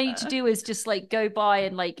 And all I need to do is just, like, go by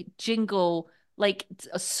and, like, jingle, like,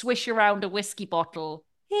 a swish around a whiskey bottle.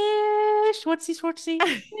 Here, Schwartzy.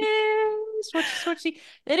 Here, Schwartzy.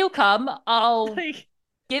 Then he'll come. I'll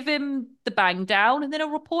give him the bang down, and then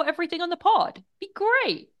I'll report everything on the pod. Be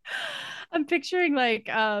great. I'm picturing, like,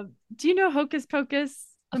 do you know Hocus Pocus?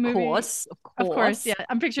 Of course. Of course, yeah.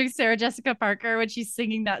 I'm picturing Sarah Jessica Parker when she's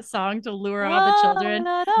singing that song to lure all the children.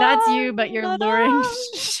 That's you, but you're luring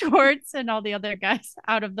Schwartz and all the other guys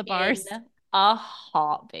out of the bars. In a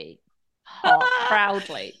heartbeat.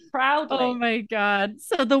 Proudly. Oh my God.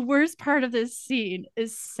 So the worst part of this scene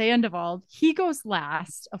is Sandoval. He goes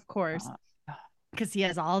last, of course, because he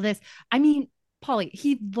has all this. I mean, Polly,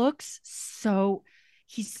 he looks so...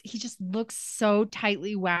 He just looks so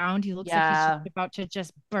tightly wound. He looks like he's about to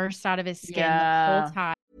just burst out of his skin the whole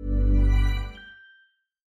time.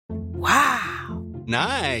 Wow.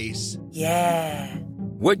 Nice. Yeah.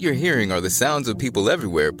 What you're hearing are the sounds of people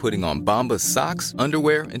everywhere putting on Bombas socks,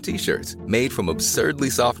 underwear, and T-shirts made from absurdly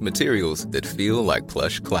soft materials that feel like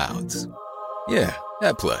plush clouds. Yeah,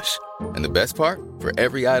 that plush. And the best part? For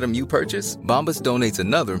every item you purchase, Bombas donates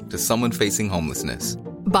another to someone facing homelessness.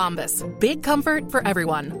 Bombas. Big comfort for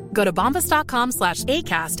everyone. Go to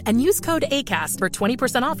bombas.com/ACAST and use code ACAST for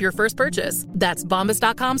 20% off your first purchase. That's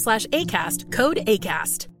bombas.com/ACAST. Code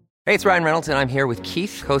ACAST. Hey, it's Ryan Reynolds, and I'm here with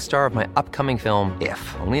Keith, co-star of my upcoming film,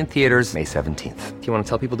 If, only in theaters May 17th. Do you want to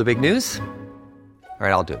tell people the big news? All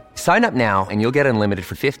right, I'll do it. Sign up now and you'll get unlimited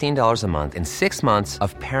for $15 a month and 6 months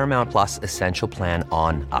of Paramount Plus Essential Plan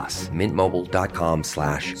on us.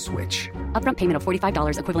 Mintmobile.com/switch. Upfront payment of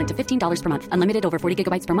 $45 equivalent to $15 per month. Unlimited over 40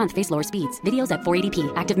 gigabytes per month. Face lower speeds. Videos at 480p.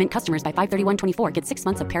 Active Mint customers by 531.24 get 6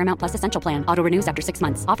 months of Paramount Plus Essential Plan. Auto renews after 6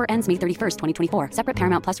 months. Offer ends May 31st, 2024. Separate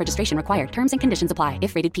Paramount Plus registration required. Terms and conditions apply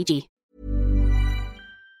if rated PG.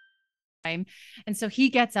 And so he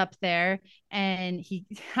gets up there and he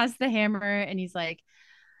has the hammer and he's like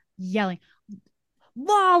yelling,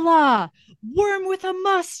 Lala, worm with a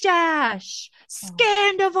mustache,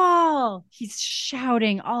 Scandival. He's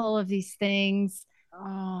shouting all of these things.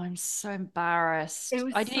 Oh, I'm so embarrassed.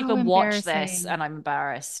 I didn't so even watch this and I'm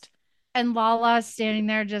embarrassed. And Lala's standing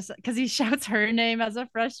there just because he shouts her name as a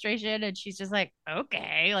frustration and she's just like,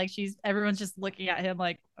 okay. Like everyone's just looking at him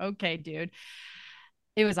like, okay, dude.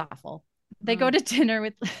 It was awful. They go to dinner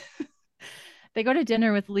with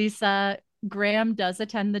Lisa. Graham does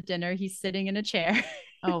attend the dinner. He's sitting in a chair.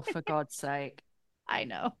 Oh, for God's sake. I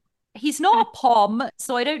know. He's not a pom,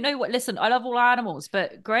 so I don't know what. Listen, I love all animals,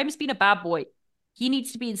 but Graham's been a bad boy. He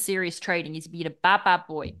needs to be in serious training. He's been a bad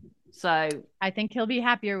boy. So I think he'll be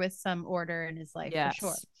happier with some order in his life for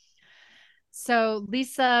sure. So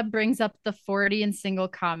Lisa brings up the 40 and single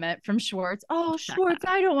comment from Schwartz. Oh, Schwartz,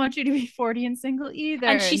 I don't want you to be 40 and single either.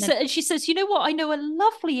 And she says, you know what? I know a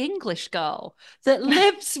lovely English girl that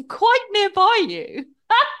lives quite nearby you.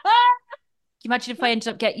 you imagine if I ended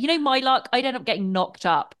up getting, my luck, I'd end up getting knocked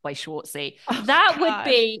up by Schwartzy. Oh, That would gosh.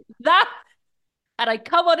 be that. And I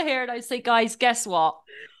come on here and I say, guys, guess what?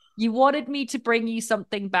 You wanted me to bring you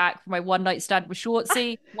something back for my one night stand with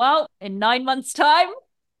Schwartzy. Well, in 9 months' time,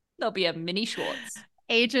 there'll be a mini Schwartz.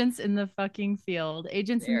 Agents in the fucking field,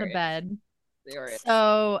 agents in the Serious. bed. Serious.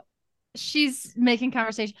 So she's making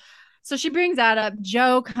conversation. So she brings that up.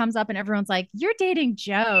 Joe comes up and everyone's like, "You're dating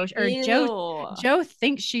Joe," or Ew. Joe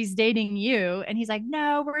thinks she's dating you. And he's like,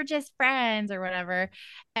 "No, we're just friends," or whatever.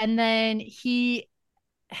 And then he's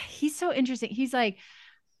so interesting. He's like,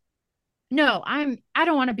 "No, I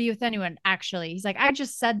don't want to be with anyone, actually." He's like, "I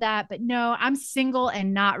just said that, but no, I'm single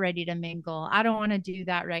and not ready to mingle. I don't want to do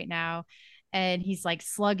that right now." And he's like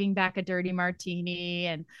slugging back a dirty martini.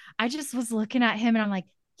 And I just was looking at him and I'm like,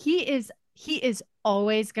 he is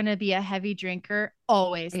always going to be a heavy drinker,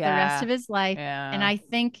 always, the rest of his life. And I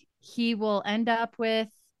think he will end up with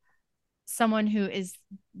someone who is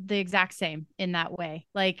the exact same in that way.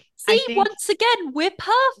 Like, see, I think once again, we're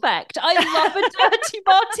perfect. I love a dirty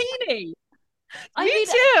martini. Me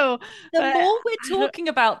too. The more we're talking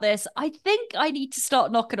about this, I think I need to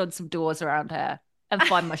start knocking on some doors around here and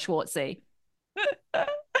find my Schwartzy.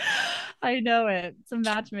 I know it. It's a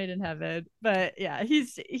match made in heaven. But yeah,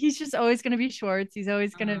 he's just always going to be Schwartz. He's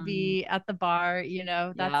always going to be at the bar.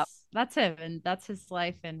 That's him, and that's his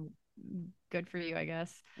life. And good for you, I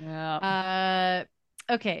guess. Yeah.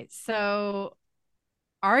 Okay, so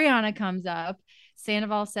Ariana comes up.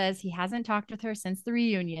 Sandoval says he hasn't talked with her since the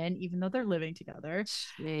reunion, even though they're living together.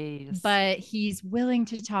 Jeez. But he's willing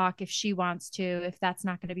to talk if she wants to, if that's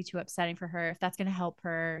not going to be too upsetting for her, if that's going to help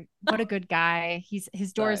her. What a good guy.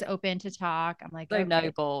 His door is open to talk. I'm like, so okay.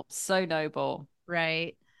 noble, so noble.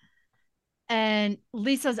 Right. And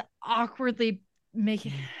Lisa's awkwardly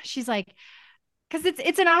she's like, because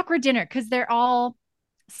it's an awkward dinner because they're all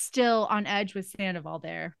still on edge with Sandoval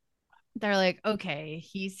there. They're like, okay,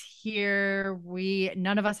 he's here.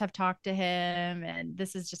 None of us have talked to him, and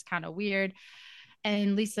this is just kind of weird.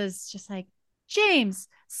 And Lisa's just like, James,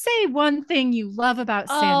 say one thing you love about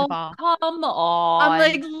Sandoval. Oh, come on. I'm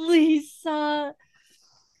like, Lisa.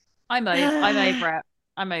 I'm over it.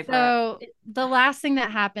 I'm over it. So the last thing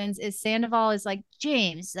that happens is Sandoval is like,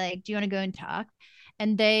 James, like, do you want to go and talk?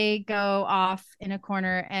 And they go off in a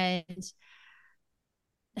corner and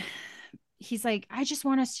he's like, I just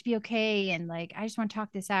want us to be okay. And like, I just want to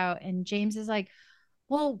talk this out. And James is like,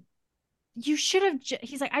 well, you should have.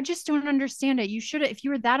 He's like, I just don't understand it. You should have, if you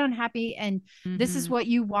were that unhappy and this is what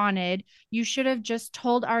you wanted, you should have just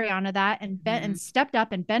told Ariana that and and stepped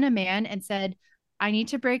up and been a man and said, I need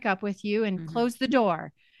to break up with you and close the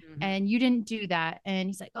door. And you didn't do that. And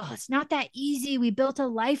he's like, oh, it's not that easy. We built a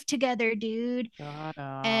life together, dude.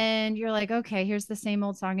 And you're like, okay, here's the same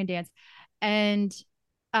old song and dance. And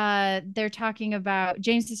they're talking about,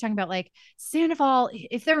 James is talking about like, Sandoval,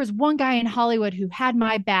 if there was one guy in Hollywood who had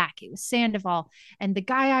my back, it was Sandoval. And the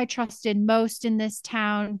guy I trusted most in this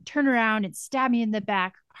town turned around and stabbed me in the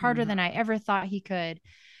back harder than I ever thought he could.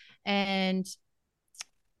 And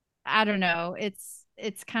I don't know,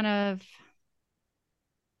 it's kind of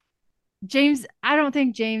James. I don't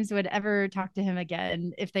think James would ever talk to him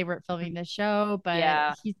again if they weren't filming this show,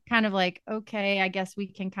 but he's kind of like, okay, I guess we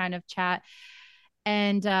can kind of chat.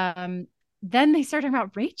 And then they start talking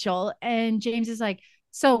about Rachel, and James is like,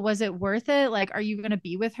 so was it worth it? Like, are you going to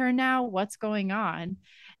be with her now? What's going on?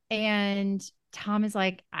 And Tom is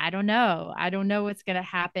like, I don't know what's going to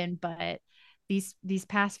happen, but these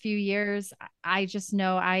past few years, I just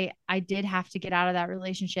know I did have to get out of that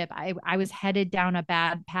relationship. I was headed down a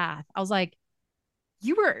bad path. I was like,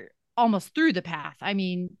 you were almost through the path. I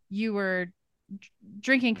mean, you were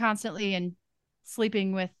drinking constantly and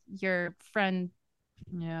sleeping with your friend.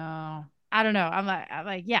 Yeah. I don't know. I'm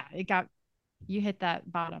like, yeah, you hit that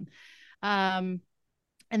bottom. And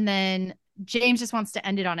then James just wants to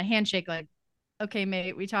end it on a handshake, like, okay,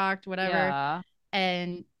 mate, we talked, whatever. Yeah.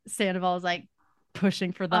 And Sandoval is like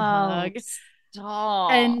pushing for the hug.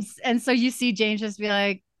 Stop. And so you see James just be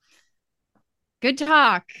like, good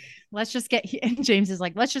talk. Let's just get, and James is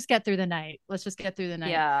like, let's just get through the night.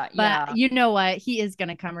 Yeah. But you know what? He is going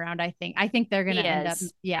to come around. I think they're going to end up.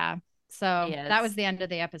 Yeah. So that was the end of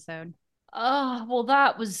the episode. Oh, well,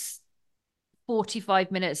 that was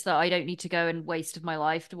 45 minutes that I don't need to go and waste of my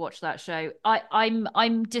life to watch that show.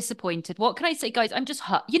 I'm disappointed. What can I say, guys? I'm just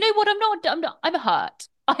hurt. You know what? I'm hurt.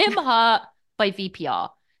 I am hurt by VPR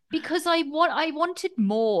because I wanted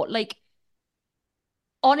more. Like,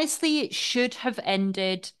 honestly, it should have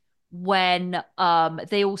ended when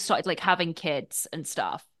they all started like having kids and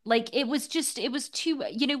stuff. Like it was too,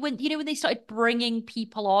 when they started bringing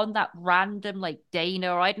people on that random like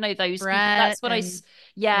Dana or I don't know those people. Brett That's when and I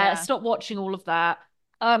yeah. stopped watching all of that.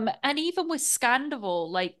 And even with Scandival,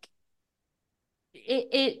 like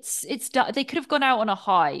it's done. They could have gone out on a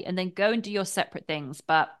high and then go and do your separate things,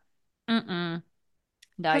 but no.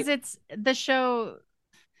 Because it's the show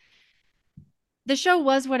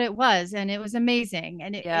was what it was, and it was amazing,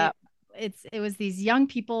 and Yeah. it was these young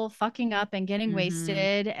people fucking up and getting Mm-hmm.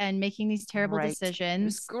 wasted and making these terrible Great. It was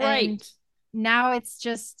decisions, and great. now it's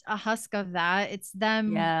just a husk of that. It's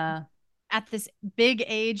them Yeah. at this big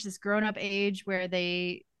age, this grown-up age where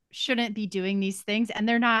they shouldn't be doing these things, and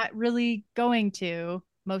they're not really going to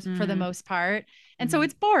for the Mm. most part, and so Mm.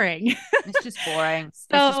 it's boring. It's just boring. It's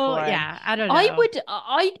just So boring. yeah, I don't know.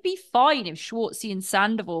 I'd be fine if Schwartzy and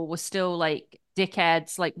Sandoval were still like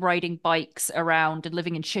dickheads, like riding bikes around and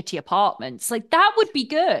living in shitty apartments. Like that would be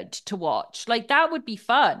good to watch. Like that would be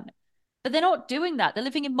fun. But they're not doing that. They're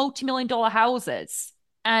living in multi-million dollar houses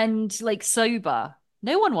and like sober.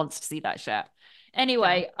 No one wants to see that shit. Yeah,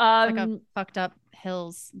 Anyway, it's like a fucked up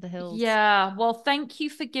the hills. yeah, well, thank you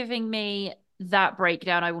for giving me that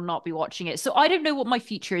breakdown. I will not be watching it. So I don't know what my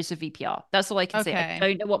future is with VPR. That's all I can say. I Okay.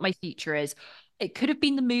 don't know what my future is. It could have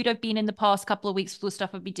been the mood I've been in the past couple of weeks for the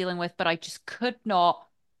stuff I've been dealing with, but I just could not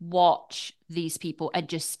watch these people and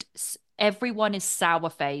just everyone is sour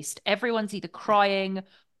faced. Everyone's either crying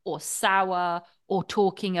or sour or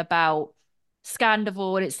talking about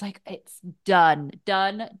Scandival, and it's like it's done,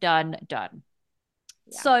 done, done, done.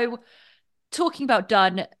 Yeah. So talking about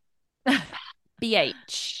done,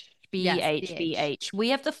 BH. Yes, BH, BH. BH. We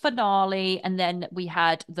have the finale and then we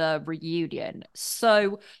had the reunion.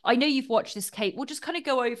 So I know you've watched this, Kate. We'll just kind of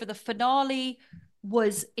go over the finale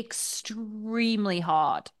was extremely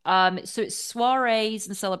hard. So it's soirees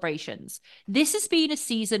and celebrations. This has been a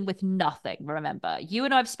season with nothing, remember. You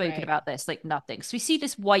and I have spoken Right. about this, like nothing. So we see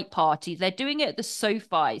this white party. They're doing it at the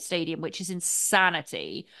SoFi Stadium, which is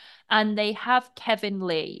insanity. And they have Kevin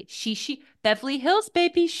Lee. She Beverly Hills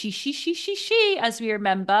baby. She, as we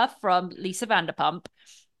remember from Lisa Vanderpump.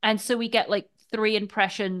 And so we get like 3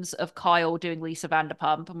 impressions of Kyle doing Lisa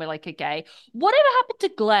Vanderpump, and we're like, okay, whatever happened to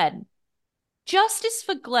Glenn? Justice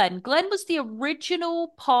for Glenn. Glenn was the original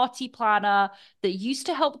party planner that used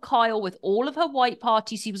to help Kyle with all of her white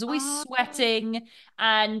parties. He was always Oh, sweating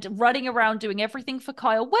and running around doing everything for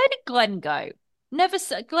Kyle. Where did Glenn go? Never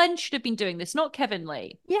said Glenn should have been doing this, not Kevin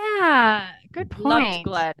Lee. yeah. Good Loved point.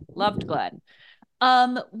 Glenn. Loved Glenn.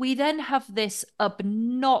 We then have this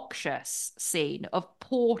obnoxious scene of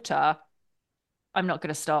Porter. I'm not going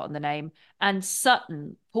to start on the name, and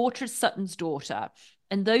Sutton, Porter is Sutton's daughter.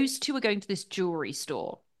 And those two are going to this jewelry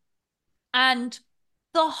store. And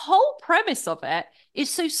the whole premise of it is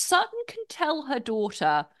so Sutton can tell her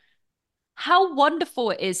daughter how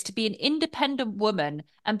wonderful it is to be an independent woman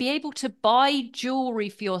and be able to buy jewelry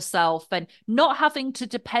for yourself and not having to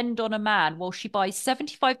depend on a man while she buys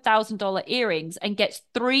 $75,000 earrings and gets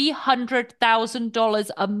 $300,000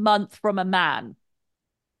 a month from a man.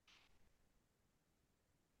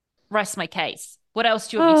 Rest my case. What else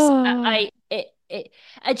do you want me to say? Oh,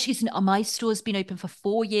 And she said, oh, my store's been open for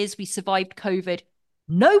 4 years. We survived COVID.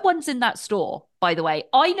 No one's in that store, by the way.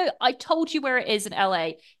 I know, I told you where it is in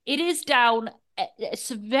LA. It is down,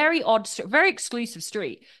 it's a very odd, very exclusive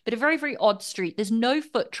street, but a very, very odd street. There's no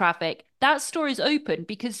foot traffic. That store is open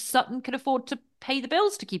because Sutton can afford to pay the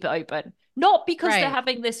bills to keep it open, not because they're right.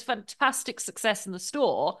 having this fantastic success in the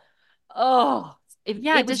store. Oh,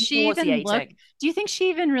 Yeah. it Does was she even look? nauseating. Do you think she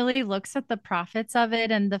even really looks at the profits of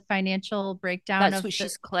it and the financial breakdown That's of what the?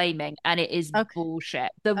 she's claiming, and it is Okay.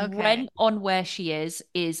 bullshit. The Okay. rent on where she is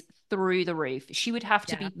through the roof. She would have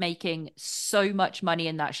to Yeah. be making so much money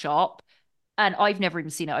in that shop, and I've never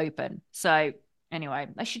even seen it open. So anyway,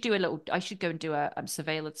 I should go and do a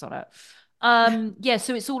surveillance on it. Yeah,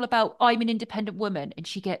 so it's all about I'm an independent woman, and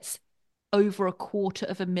she gets over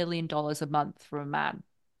 $250,000 a month from a man.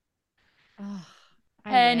 Oh, I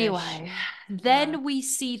wish. Anyway, Yeah. then we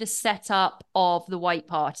see the setup of the white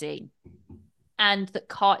party. And that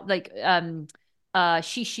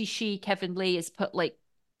she Kevin Lee has put like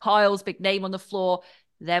Kyle's big name on the floor.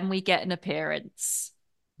 Then we get an appearance.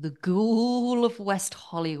 The ghoul of West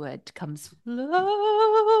Hollywood comes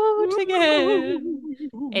floating in.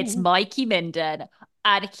 It's Mikey Minden.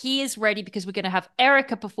 And he is ready because we're going to have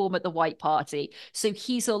Erica perform at the white party. So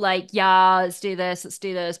he's all like, yeah, let's do this,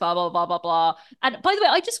 blah, blah, blah, blah, blah. And by the way,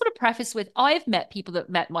 I just want to preface with I've met people that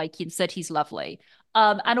met Mikey and said he's lovely.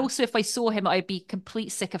 And Yeah. also, if I saw him, I'd be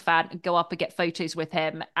complete sycophant and go up and get photos with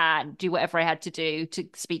him and do whatever I had to do to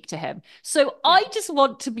speak to him. So Yeah. I just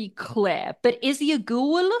want to be clear. But is he a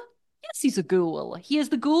ghoul? Yes, he's a ghoul. He is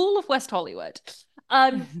the ghoul of West Hollywood.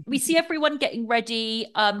 We see everyone getting ready.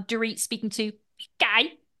 Dorit speaking to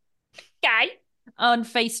guy on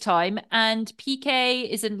FaceTime, and PK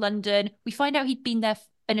is in London. We find out he'd been there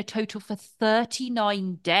in a total for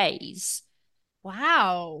 39 days.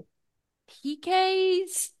 Wow.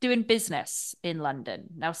 PK's doing business in London.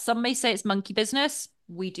 Now, some may say it's monkey business.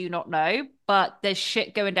 We do not know, but there's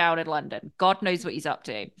shit going down in London. God knows what he's up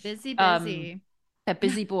to. Busy. A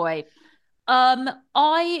busy boy.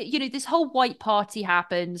 This whole white party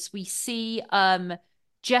happens. We see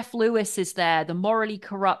Jeff Lewis is there, the morally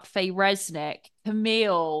corrupt Faye Resnick,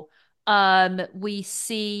 Camille. We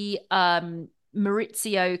see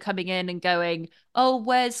Maurizio coming in and going, oh,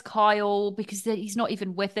 where's Kyle? Because he's not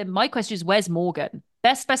even with him. My question is, where's Morgan?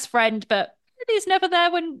 Best friend, but he's never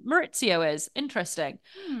there when Maurizio is. Interesting.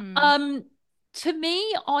 To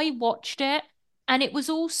me, I watched it, and it was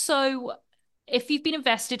also, if you've been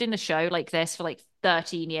invested in a show like this for like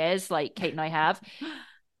 13 years, like Kate and I have,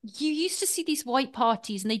 you used to see these white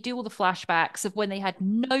parties and they do all the flashbacks of when they had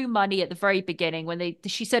no money at the very beginning, when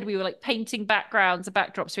she said we were like painting backgrounds and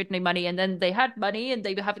backdrops, we had no money, and then they had money and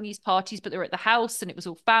they were having these parties, but they were at the house and it was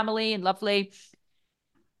all family and lovely.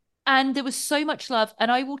 And there was so much love.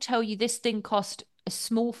 And I will tell you, this thing cost a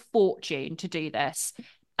small fortune to do this.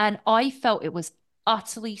 And I felt it was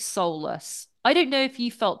utterly soulless. I don't know if you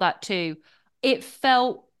felt that too. It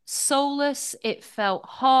felt soulless. It felt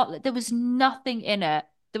heartless. There was nothing in it.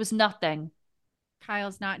 There was nothing.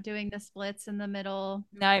 Kyle's not doing the splits in the middle.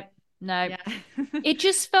 No. Yeah. It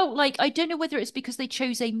just felt like, I don't know whether it's because they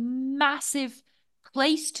chose a massive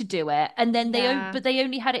place to do it, and then they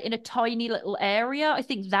only had it in a tiny little area. I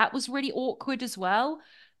think that was really awkward as well.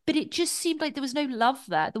 But it just seemed like there was no love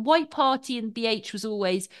there. The white party in BH was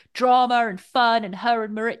always drama and fun, and her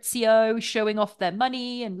and Maurizio showing off their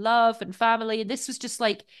money and love and family. And this was just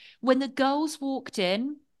like, when the girls walked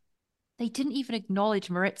in, they didn't even acknowledge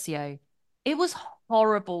Maurizio. It was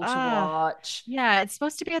horrible to watch. Yeah, it's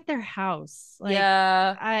supposed to be at their house. Like,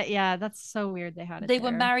 yeah, that's so weird they had it They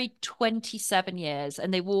there. were married 27 years,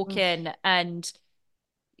 and they walk in and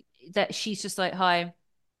that she's just like, hi.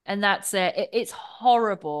 And that's it. It's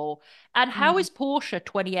horrible. And how is Portia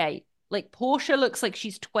 28? Like, Portia looks like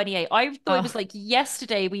she's 28. I thought it was like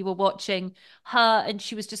yesterday we were watching her and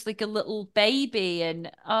she was just like a little baby. And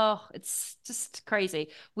it's just crazy.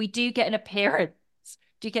 We do get an appearance.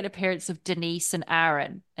 Of Denise and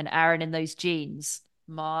Aaron in those jeans.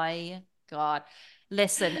 My God.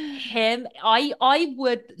 Listen,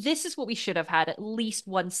 this is what we should have had, at least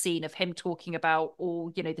one scene of him talking about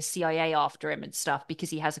all, the CIA after him and stuff, because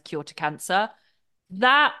he has a cure to cancer.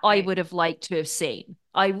 That I would have liked to have seen.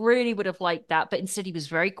 I really would have liked that. But instead he was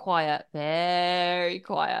very quiet. Very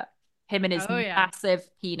quiet. Him and his massive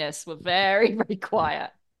penis were very, very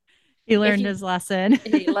quiet. He learned his lesson.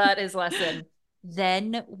 He learned his lesson.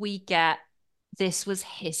 Then we get, this was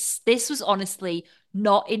honestly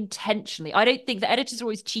not intentionally. I don't think the editors are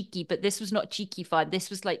always cheeky, but this was not cheeky fun. This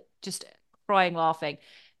was like just crying, laughing.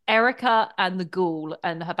 Erica and the ghoul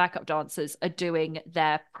and her backup dancers are doing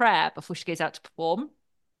their prayer before she goes out to perform.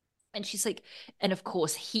 And she's like, and of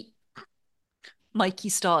course Mikey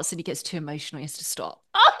starts and he gets too emotional. He has to stop.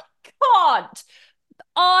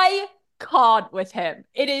 I can't with him.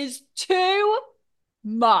 It is too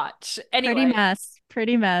much. Anyway.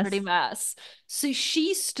 Pretty mess. So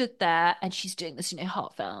she stood there and she's doing this,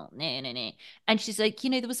 heartfelt, and she's like,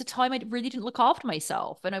 there was a time I really didn't look after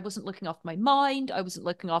myself, and I wasn't looking after my mind, I wasn't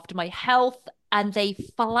looking after my health. And they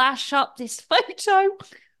flash up this photo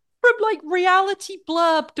from like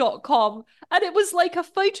realityblurb.com, and it was like a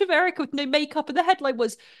photo of Erica with no makeup, and the headline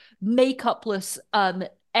was makeupless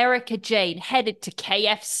Erica Jane headed to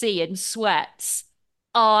KFC in sweats.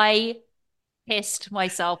 I pissed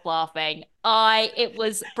myself laughing. And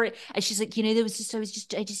she's like, I just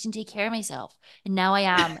didn't take care of myself, and now I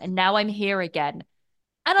am, and now I'm here again.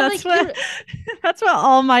 And I'm that's what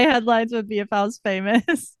all my headlines would be if I was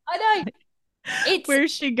famous. I know.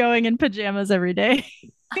 Where's she going in pajamas every day?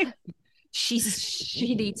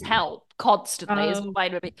 She needs help constantly. Is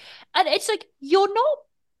fine with me. And it's like, you're not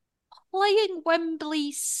playing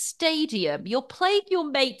Wembley Stadium. You're playing your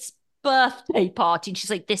mate's birthday party, and she's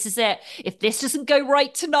like, this is it. If this doesn't go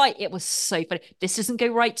right tonight, it was so funny. This doesn't go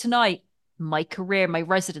right tonight, my career, my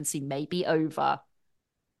residency may be over.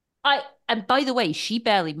 And by the way, she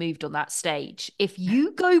barely moved on that stage. If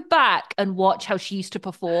you go back and watch how she used to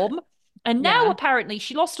perform, and now apparently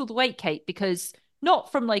she lost all the weight, Kate, because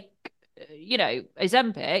not from like,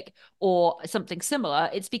 Ozempic or something similar.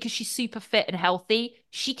 It's because she's super fit and healthy.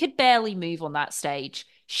 She could barely move on that stage.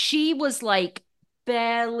 She was like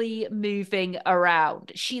barely moving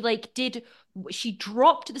around. She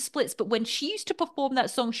dropped the splits, but when she used to perform that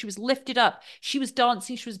song, she was lifted up. She was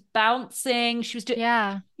dancing, she was bouncing, she was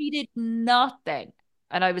doing, she did nothing.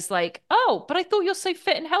 And I was like, oh, but I thought you're so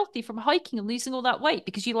fit and healthy from hiking and losing all that weight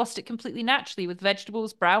because you lost it completely naturally with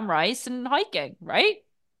vegetables, brown rice, and hiking, right?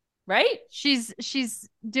 Right? She's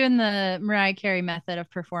doing the Mariah Carey method of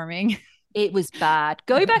performing. It was bad.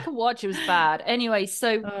 Go back and watch. It was bad. Anyway,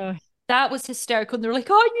 so that was hysterical. And they're like,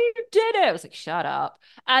 oh, you did it. I was like, shut up.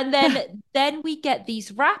 And then we get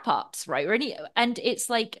these wrap-ups, right? And it's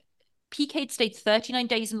like PK'd stayed 39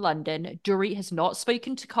 days in London. Dorit has not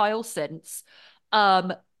spoken to Kyle since.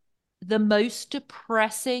 The most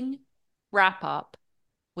depressing wrap-up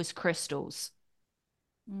was Crystal's.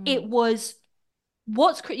 It was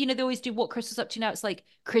they always do what Crystal's up to now. It's like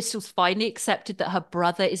Crystal's finally accepted that her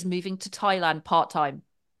brother is moving to Thailand part-time.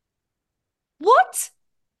 What?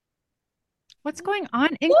 What's going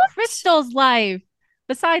on in Crystal's life?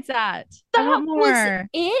 Besides that, I want more. Was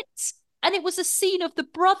it. And it was a scene of the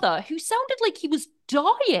brother who sounded like he was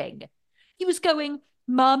dying. He was going,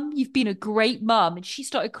 Mum, you've been a great mum. And she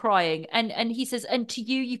started crying. And he says, and to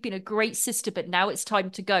you, you've been a great sister, but now it's time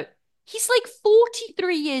to go. He's like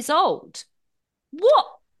 43 years old. What?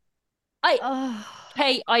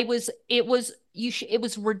 It was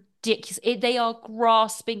ridiculous. They are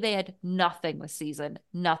grasping. They had nothing this season,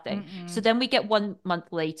 nothing. So then we get 1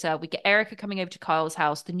 month later, we get Erica coming over to Kyle's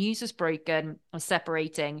house. The news is broken, are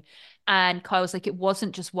separating. And Kyle's like, it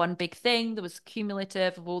wasn't just one big thing. There was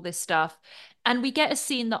cumulative of all this stuff. And we get a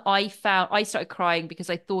scene that I started crying because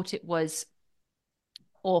I thought it was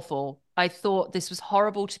awful. I thought this was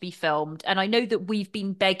horrible to be filmed. And I know that we've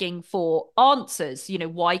been begging for answers,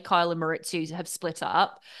 why Kyle and Maurizio have split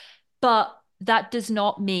up. But that does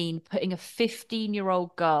not mean putting a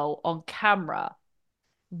 15-year-old girl on camera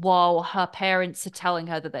while her parents are telling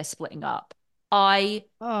her that they're splitting up. I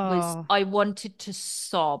wanted to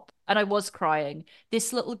sob and I was crying.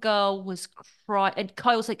 This little girl was crying and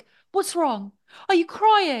Kyle's like, what's wrong? Are you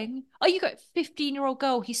crying? Are you got a 15-year-old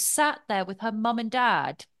girl who sat there with her mum and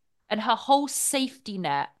dad and her whole safety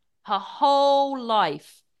net, her whole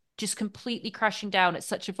life just completely crashing down at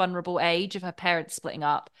such a vulnerable age of her parents splitting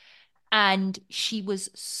up. And she was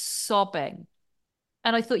sobbing.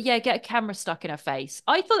 And I thought, yeah, get a camera stuck in her face.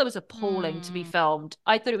 I thought that was appalling to be filmed.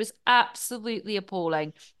 I thought it was absolutely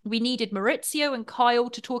appalling. We needed Maurizio and Kyle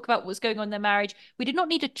to talk about what was going on in their marriage. We did not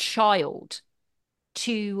need a child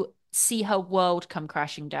to see her world come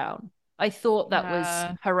crashing down. I thought that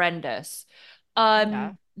was horrendous.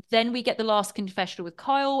 Then we get the last confessional with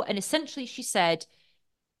Kyle. And essentially she said,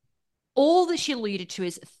 all that she alluded to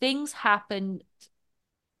is things happened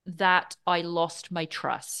that I lost my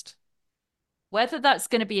trust. Whether that's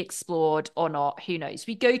going to be explored or not, who knows?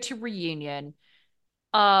 We go to reunion.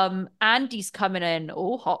 Andy's coming in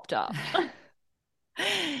all hopped up.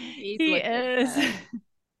 He is.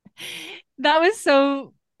 That was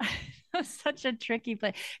such a tricky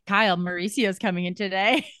play. Kyle, Mauricio's coming in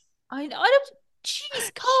today. I don't.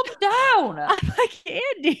 Jeez, calm down. I'm like,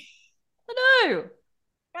 Andy. I know.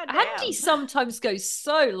 Andy sometimes goes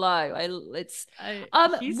so low.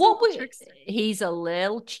 He's a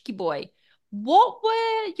little cheeky boy. What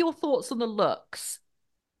were your thoughts on the looks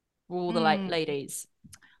for all the ladies?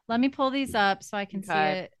 Let me pull these up so I can see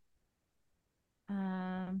it.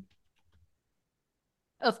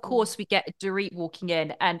 Of course, we get Dorit walking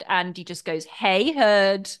in, and Andy just goes, "Hey,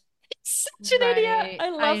 Heard." It's such an idiot. I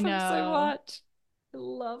love him so much.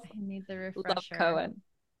 I need the refresher. Love Cohen.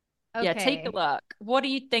 Okay. Yeah, take a look. What are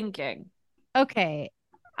you thinking? Okay,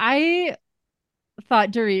 I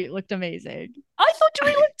thought Dorit looked amazing. I thought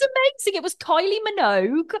Dorit looked amazing. It was Kylie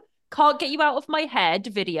Minogue. Can't get you out of my head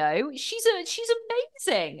video. She's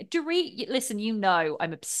amazing. Dorit, listen,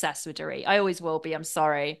 I'm obsessed with Dorit. I always will be. I'm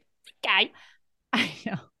sorry. Okay. I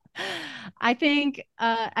know. I think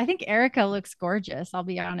Erica looks gorgeous. I'll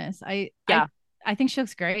be honest. I think she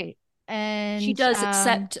looks great. And she does,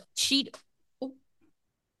 except she. Oh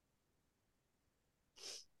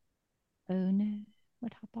no,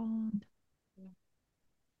 what happened?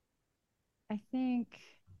 I think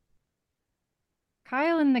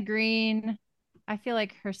Kyle in the green. I feel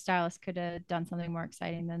like her stylist could have done something more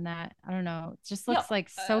exciting than that. I don't know. It just looks like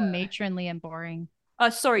so matronly and boring.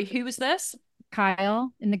 Sorry, who was this?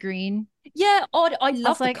 Kyle in the green. Yeah, I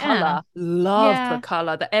love the color. Love the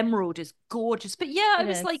color. The emerald is gorgeous. But yeah, I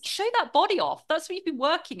was like, show that body off. That's what you've been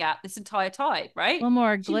working at this entire time, right? A little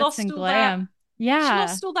more glitz and glam. Yeah. She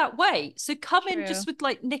lost all that weight. So come in just with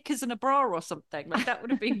like knickers and a bra or something. Like that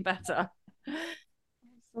would have been better.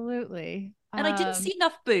 Absolutely. And I didn't see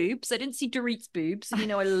enough boobs. I didn't see Dorit's boobs.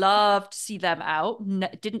 And, I love to see them out. No,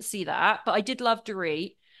 didn't see that. But I did love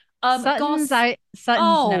Dorit. Sutton's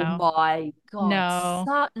Oh no. my God. No.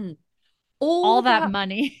 Sutton. All All that that,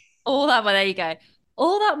 money. all that, well, there you go.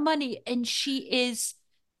 All that money. And she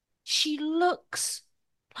looks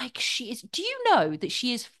like she is. Do you know that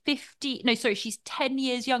she is 50? No, sorry, she's 10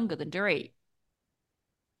 years younger than Dorit.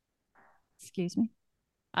 Excuse me.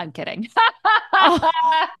 I'm kidding. Oh.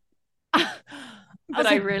 But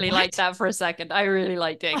I really what? liked that for a second. I really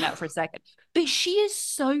like doing that for a second. But she is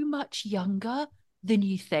so much younger than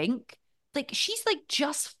you think. Like she's like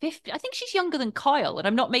just 50. I think she's younger than Kyle, and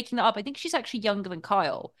I'm not making that up. I think she's actually younger than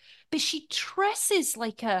Kyle. But she dresses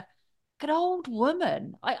like an old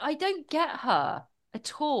woman. I don't get her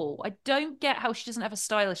at all. I don't get how she doesn't have a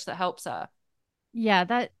stylist that helps her. Yeah,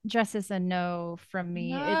 that dress is a no from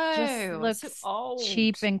me. It just No, it's so looks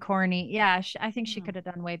cheap old. and corny. Yeah, I think she Hmm. could have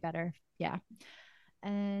done way better. Yeah.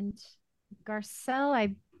 And Garcelle,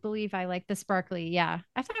 I believe I like the sparkly. Yeah.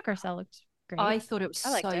 I thought Garcelle looked I great. thought it was I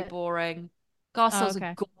liked so it. boring. Oh, Garcelle's a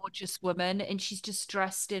okay. gorgeous woman, and she's just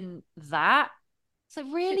dressed in that. So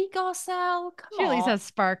She really, Garcelle, come she at least on. has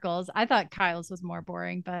sparkles. I thought Kyle's was more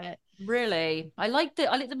boring, but Really, I like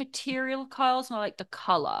the material of Kyle's, and I like the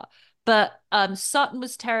color. But Sutton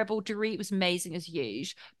was terrible. Dorit was amazing as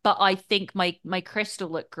usual. But I think my Crystal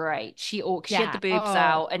looked great. She had the yeah. boobs Oh,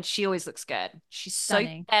 out, and she always looks good. She's so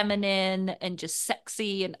stunning. feminine and just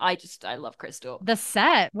sexy, and I love Crystal. The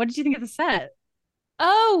set. What did you think of the set?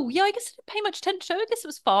 Oh yeah, I guess I didn't pay much attention. I guess it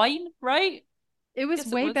was fine, right? It was Guess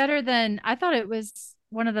it way was. better than I thought. It was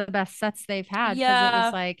one of the best sets they've had because it was Yeah,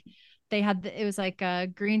 like it was like a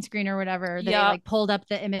green screen or whatever. They yeah. like pulled up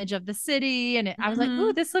the image of the city I was like, ooh,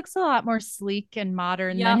 Mm-hmm. this looks a lot more sleek and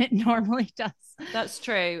modern than Yeah, it normally does. that's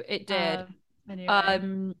true. It did. Anyway.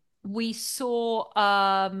 Um, we saw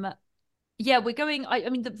yeah, we're going. I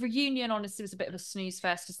mean, the reunion honestly was a bit of a snooze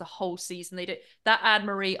fest as the whole season. They did that Anne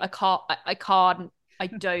Marie. I can't. I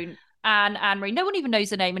don't. Anne Marie. No one even knows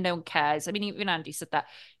her name and no one cares. I mean, even Andy said that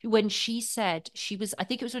when she said she was. I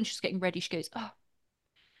think it was when she was getting ready. She goes, "Oh,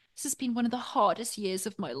 this has been one of the hardest years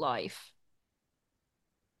of my life."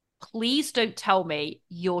 Please don't tell me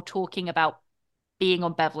you're talking about being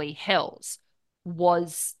on Beverly Hills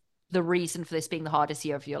was the reason for this being the hardest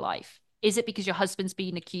year of your life. Is it because your husband's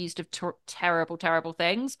been accused of terrible, terrible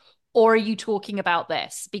things? Or are you talking about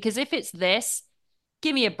this? Because if it's this,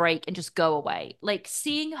 give me a break and just go away. Like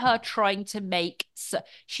seeing her trying to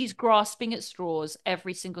she's grasping at straws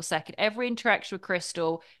every single second. Every interaction with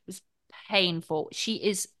Crystal was painful. She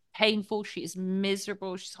is painful. She is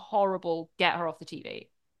miserable. She's horrible. Get her off the TV.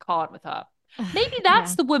 Can't with her. Maybe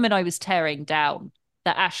that's Yeah. the woman I was tearing down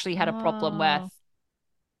that Ashley had a problem with.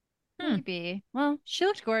 Oh, Hmm. maybe. Well, she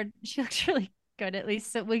looked good. She looked really good, at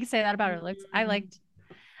least. So we can say that about her looks. I liked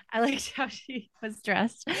how she was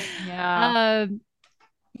dressed. Yeah. Um,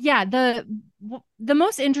 yeah, the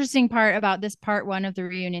most interesting part about this part one of the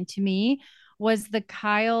reunion to me was the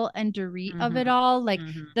Kyle and Dorit of it Mm-hmm. all. Like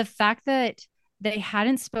Mm-hmm. the fact that they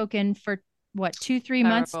hadn't spoken for what, 2 3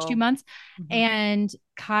 months, Terrible. 2 months, Mm-hmm. and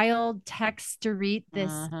Kyle texts Dorit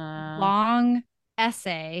this Uh-huh. long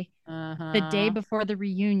essay the day Uh-huh. before the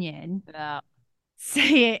reunion. Yeah.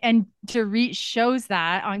 Say it, and Dorit shows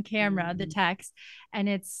that on camera, the Mm-hmm. text, and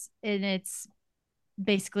it's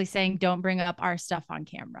basically saying, "Don't bring up our stuff on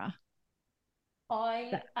camera."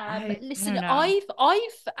 I Listen, don't know.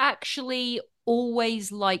 I've actually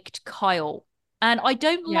always liked Kyle. And I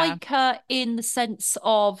don't Yeah. like her in the sense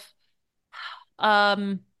of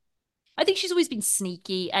um I think she's always been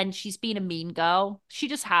sneaky and she's been a mean girl. She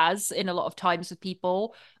just has in a lot of times with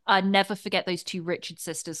people. Never forget those two Richard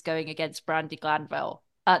sisters going against Brandy Glanville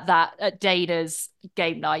at Dana's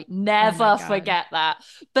game night. Oh my Never God. forget that.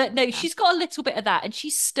 But no, Yeah. she's got a little bit of that and she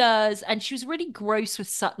stirs and she was really gross with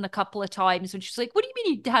Sutton a couple of times when she was like, "What do you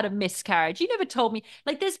mean you had a miscarriage? You never told me."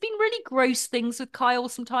 Like there's been really gross things with Kyle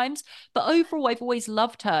sometimes, but overall I've always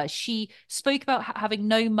loved her. She spoke about having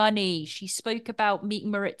no money. She spoke about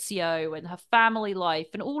meeting Maurizio and her family life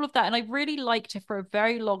and all of that and I really liked her for a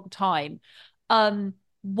very long time.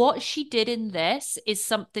 What she did in this is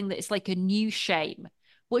something that is like a new shame.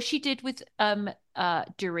 What she did with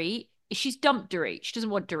Dorit is she's dumped Dorit. She doesn't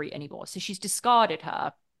want Dorit anymore. So she's discarded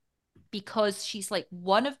her because she's like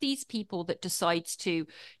one of these people that decides to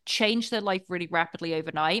change their life really rapidly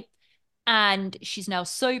overnight. And she's now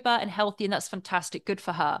sober and healthy, and that's fantastic. Good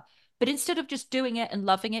for her. But instead of just doing it and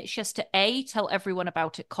loving it, she has to A, tell everyone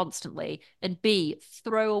about it constantly, and B,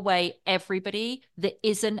 throw away everybody that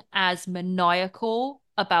isn't as maniacal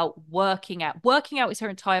about working out. Working out is her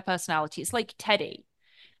entire personality. It's like Teddy.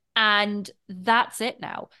 And that's it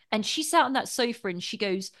now. And she sat on that sofa and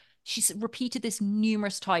she's repeated this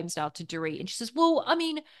numerous times now to Dorit. And she says, well, I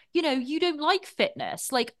mean, you don't like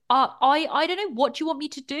fitness. Like, I don't know. What do you want me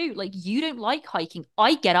to do? Like, you don't like hiking.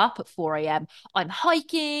 I get up at 4 a.m. I'm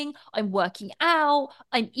hiking. I'm working out.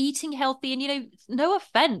 I'm eating healthy. And, no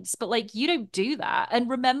offense, but like, you don't do that. And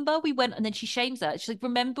remember, we went, and then she shames her. She's like,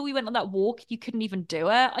 remember, we went on that walk. You couldn't even do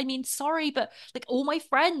it. I mean, sorry, but like, all my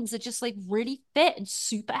friends are just like really fit and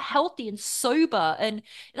super healthy and sober. And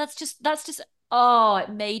that's just oh, it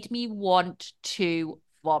made me want to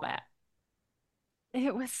vomit.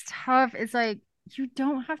 It was tough. It's like, you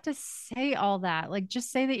don't have to say all that. Like,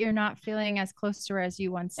 just say that you're not feeling as close to her as you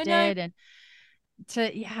once I know. did.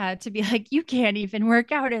 And to be like, you can't even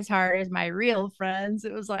work out as hard as my real friends.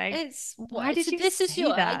 It was like, It's why what did so you this is say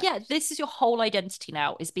your that? yeah, this is your whole identity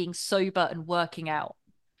now is being sober and working out.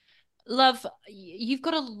 Love, you've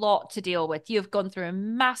got a lot to deal with. You've gone through a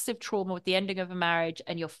massive trauma with the ending of a marriage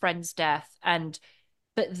and your friend's death. And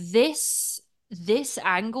but this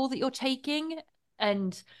angle that you're taking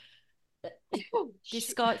and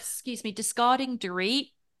discarding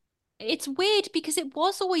Dorit, it's weird because it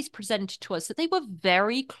was always presented to us that they were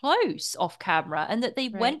very close off camera and that they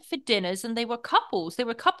Right. went for dinners and they were couples. They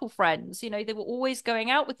were couple friends. They were always going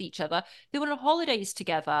out with each other. They went on holidays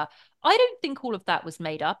together. I don't think all of that was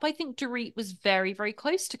made up. I think Dorit was very, very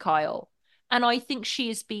close to Kyle. And I think she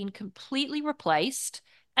has been completely replaced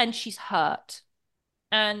and she's hurt.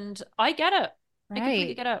 And I get it. I completely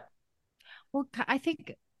Right. get it. Well, I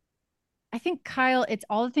think Kyle, it's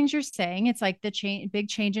all the things you're saying. It's like the big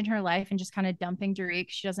change in her life and just kind of dumping Dorit.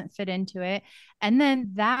 She doesn't fit into it. And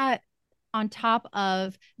then that on top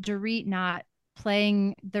of Dorit not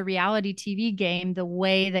playing the reality TV game the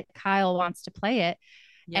way that Kyle wants to play it.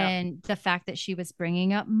 Yeah. And the fact that she was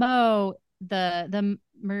bringing up Mo, the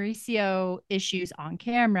Mauricio issues on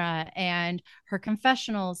camera and her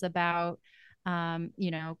confessionals about,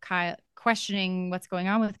 Kyle questioning what's going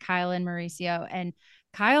on with Kyle and Mauricio. And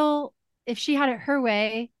Kyle, if she had it her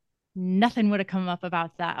way, nothing would have come up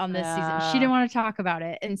about that on this season. She didn't want to talk about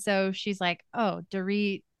it. And so she's like, oh,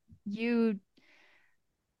 Dorit, you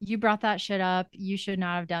brought that shit up. You should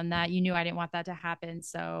not have done that. You knew I didn't want that to happen.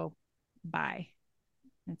 So bye.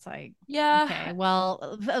 It's like, okay, Yeah.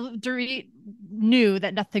 well, Dorit knew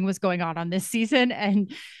that nothing was going on this season.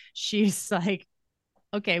 And she's like,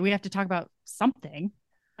 okay, we have to talk about something.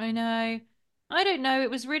 I know. I don't know. It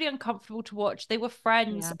was really uncomfortable to watch. They were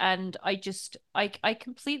friends, Yeah. and I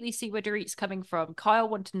completely see where Dorit's coming from. Kyle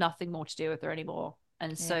wanted nothing more to do with her anymore.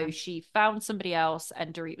 And Yeah. so she found somebody else,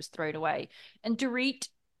 and Dorit was thrown away. And Dorit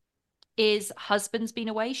is husband's been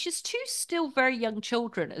away. She's two still very young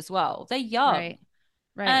children as well. They're young. Right.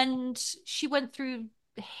 Right. And she went through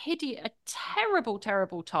a terrible,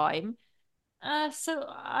 terrible time. So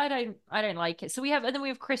I don't like it. So and then we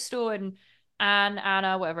have Crystal and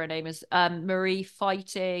Anna, whatever her name is, Marie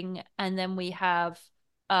fighting, and then we have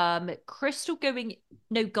Crystal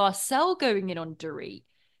Garcelle going in on Dorit.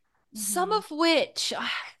 Some Mm-hmm. of which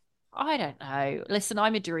I don't know. Listen,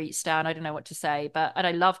 I'm a Dorit stan. I don't know what to say, and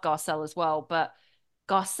I love Garcelle as well, but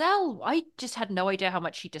Garcelle, I just had no idea how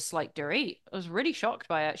much she disliked Dorit. I was really shocked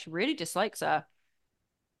by it. She really dislikes her.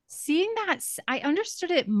 Seeing that, I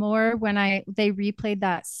understood it more when they replayed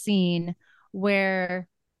that scene where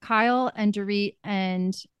Kyle and Dorit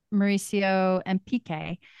and Mauricio and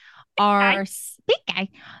PK are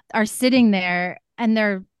sitting there and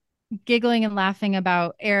they're giggling and laughing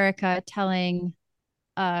about Erica telling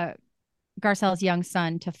uh Garcelle's young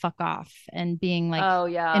son to fuck off and being like Oh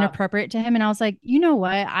yeah, inappropriate to him. And I was like, you know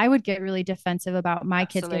what? I would get really defensive about my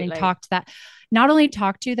kids getting absolutely. not only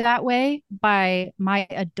talked to that way by my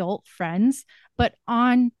adult friends, but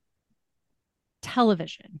on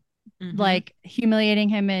television, Mm-hmm. like humiliating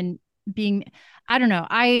him and being, I don't know.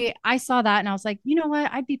 I saw that and I was like, you know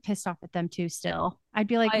what? I'd be pissed off at them too still. I'd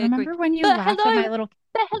be like, I agree. remember when you But laughed at my hello, little.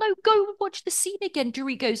 go watch the scene again.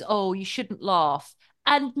 Dorit goes, "Oh, you shouldn't laugh,"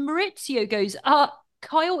 and Maurizio goes,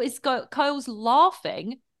 Kyle's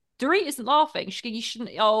laughing. Dorit isn't laughing. She goes, "You shouldn't."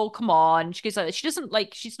 Oh, come on. She goes like that. She doesn't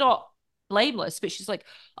like. She's not blameless, but she's like,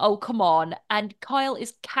 "Oh, come on." And Kyle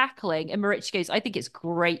is cackling, and Maurizio goes, "I think it's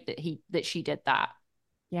great that she did that.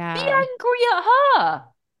 Be Yeah. angry at her."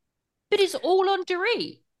 But it's all on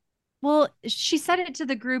Dorit. Well, she said it to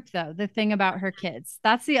the group though, the thing about her kids.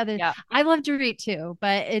 That's the other. Yeah. I love Dorit too,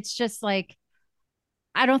 but it's just like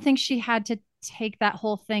I don't think she had to take that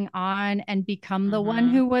whole thing on and become the one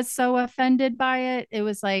Mm-hmm. who was so offended by it. It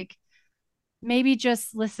was like maybe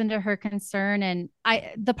just listen to her concern. And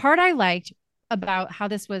the part I liked about how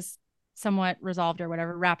this was somewhat resolved or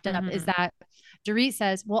whatever wrapped up is Mm-hmm. that Dorit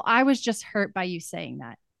says, well, I was just hurt by you saying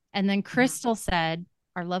that. And then Crystal said,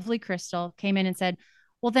 our lovely Crystal came in and said,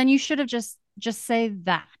 well, then you should have just say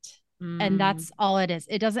that. And that's all it is.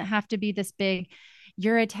 It doesn't have to be this big,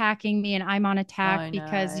 you're attacking me and I'm on attack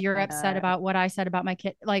because you're upset about what I said about my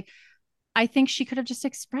kid. Like, I think she could have just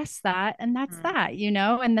expressed that, and that's that, you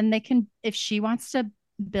know, and then they can, if she wants to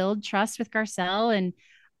build trust with Garcelle, and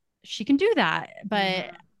she can do that.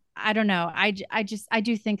 But I don't know. I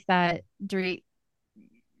do think that Dorit,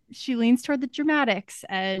 she leans toward the dramatics,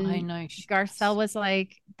 and I know Garcelle was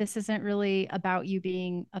like, this isn't really about you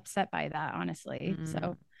being upset by that, honestly.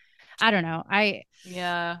 So I don't know. I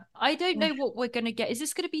don't know what we're gonna get. Is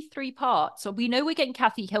this gonna be 3 parts? So we know we're getting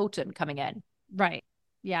Kathy Hilton coming in. Right.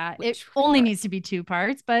 Yeah. It only needs to be 2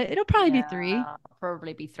 parts, but it'll probably be 3.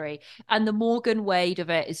 Probably be 3. And the Morgan Wade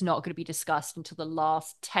of it is not going to be discussed until the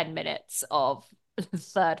last 10 minutes of the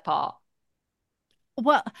 3rd part.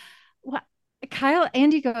 Well,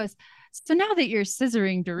 Andy goes, so now that you're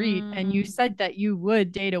scissoring Dorit and you said that you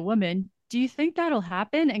would date a woman, do you think that'll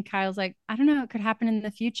happen? And Kyle's like, I don't know. It could happen in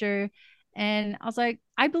the future. And I was like,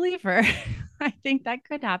 I believe her. I think that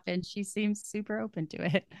could happen. She seems super open to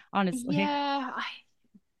it, honestly. Yeah. I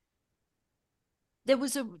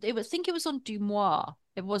think it was on Dumois.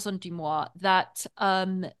 It was on Dumois that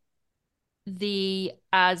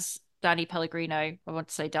as Danny Pellegrino, I want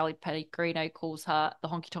to say Danny Pellegrino calls her, the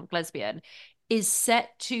honky tonk lesbian, is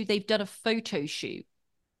set to, they've done a photo shoot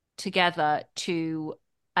together to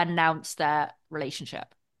announce their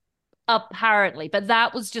relationship. Apparently, but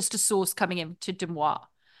that was just a source coming in to Dumois.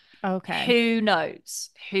 Okay. Who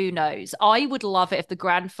knows? Who knows? I would love it if the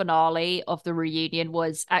grand finale of the reunion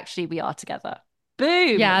was actually we are together.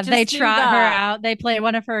 Boom. Yeah, they trot her out. They play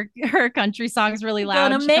one of her country songs really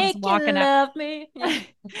loud. Gonna make you love me.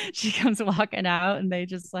 She comes walking out and they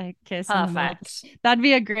just like kiss. Perfect. That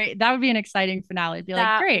would be an exciting finale. It'd be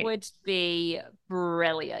like, great. That would be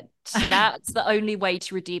brilliant. That's the only way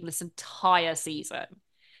to redeem this entire season.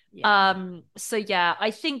 Yeah. So yeah,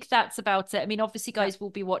 I think that's about it. I mean, obviously, guys,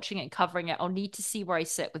 we'll be watching it and covering it. I'll need to see where I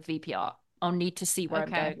sit with VPR. I'll need to see where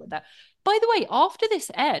I'm going with that. By the way, after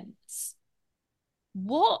this ends,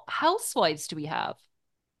 what housewives do we have?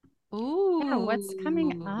 Ooh, yeah, what's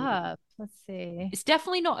coming up? Let's see. It's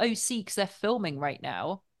definitely not OC because they're filming right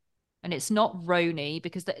now, and it's not Roni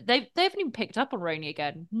because they haven't even picked up on Roni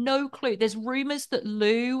again. No clue. There's rumors that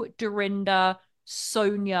Lou, Dorinda,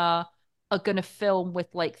 Sonia are going to film with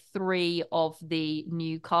like 3 of the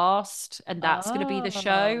new cast, and that's going to be the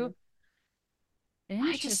show.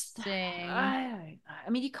 Interesting. I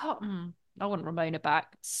mean, you can't. I want Ramona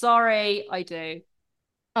back. Sorry, I do.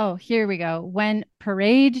 Oh, here we go. When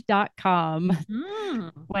parade.com,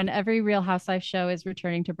 when every Real Housewives show is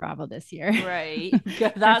returning to Bravo this year. Right.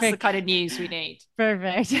 That's the kind of news we need.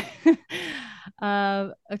 Perfect.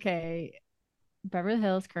 Okay. Beverly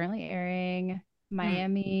Hills currently airing.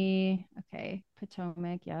 Miami. Okay.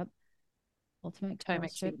 Potomac. Yep. Ultimate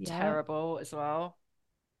Potomac's been terrible as well.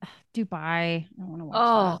 Dubai. I don't want to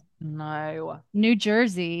watch that. No. New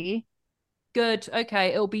Jersey. Good.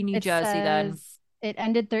 Okay. It'll be New Jersey then. It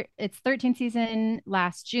ended its 13th season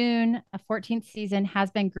last June. A 14th season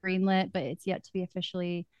has been greenlit, but it's yet to be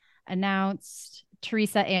officially announced.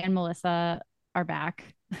 Teresa and Melissa are back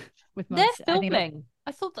with most. They're filming.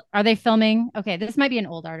 I thought are they filming? Okay, this might be an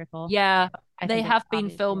old article. Yeah, they have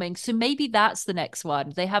been filming. So maybe that's the next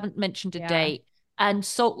one. They haven't mentioned a date. And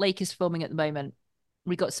Salt Lake is filming at the moment.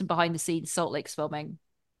 We got some behind the scenes. Salt Lake's filming.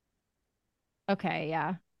 Okay,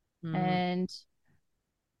 yeah. And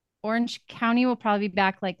Orange County will probably be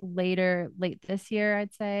back like late this year,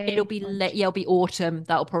 I'd say. It'll be it'll be autumn.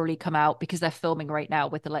 That'll probably come out because they're filming right now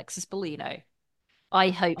with Alexis Bellino. I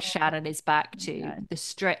hope Shannon is back to the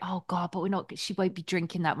straight. Oh God, but we're not. She won't be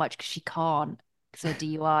drinking that much because she can't because of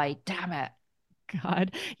DUI. Damn it.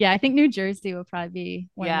 God. Yeah, I think New Jersey will probably be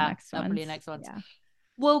one of the next ones. That'll be the next ones. Yeah.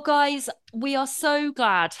 Well, guys, we are so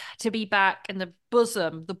glad to be back in the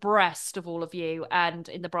bosom, the breast of all of you and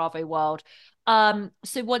in the Bravo world.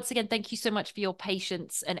 So once again, thank you so much for your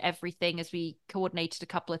patience and everything as we coordinated a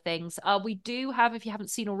couple of things. We do have, if you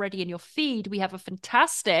haven't seen already in your feed, we have a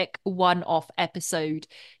fantastic one-off episode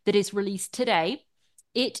that is released today.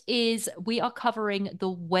 We are covering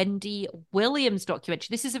the Wendy Williams documentary.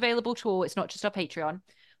 This is available to all. It's not just our Patreon.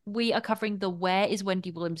 We are covering the Where is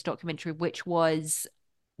Wendy Williams documentary, which was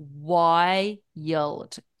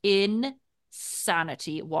wild,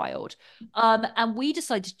 insanity wild. And we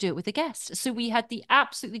decided to do it with a guest. So we had the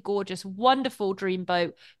absolutely gorgeous, wonderful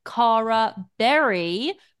dreamboat, Cara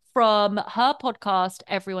Berry, from her podcast,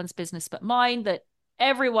 Everyone's Business But Mine, that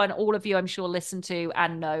everyone, all of you, I'm sure, listen to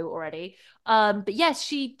and know already. But yes,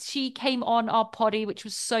 she came on our poddy, which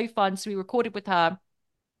was so fun. So we recorded with her.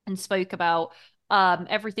 and spoke about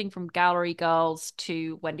everything from Gallery Girls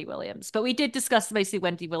to Wendy Williams. But we did discuss mostly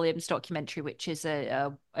Wendy Williams documentary, which is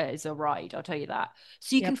a ride, I'll tell you that.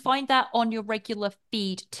 So you can find that on your regular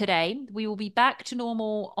feed today. We will be back to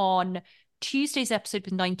normal on Tuesday's episode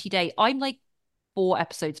with 90 Day. I'm like 4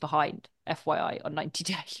 episodes behind, FYI, on 90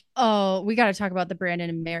 Day. Oh, we got to talk about the Brandon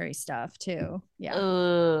and Mary stuff too. Yeah.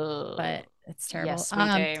 But it's terrible. Yes, we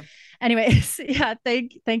do. Anyways, yeah,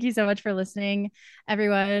 thank you so much for listening,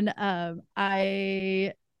 everyone.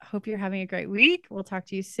 I hope you're having a great week. We'll talk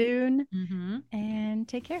to you soon. And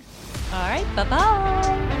take care. All right.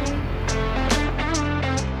 Bye-bye.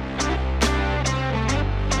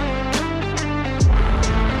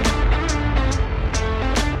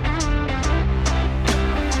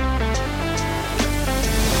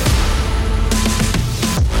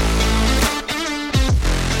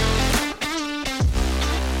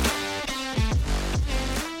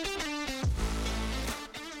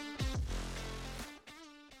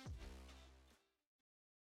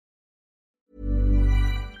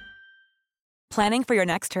 Planning for your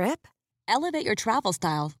next trip? Elevate your travel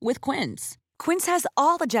style with Quince. Quince has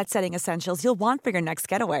all the jet-setting essentials you'll want for your next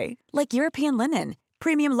getaway, like European linen,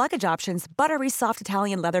 premium luggage options, buttery soft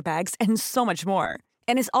Italian leather bags, and so much more.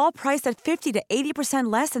 And is all priced at 50 to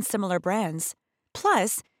 80% less than similar brands.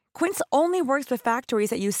 Plus, Quince only works with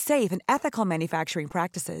factories that use safe and ethical manufacturing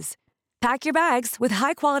practices. Pack your bags with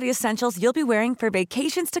high-quality essentials you'll be wearing for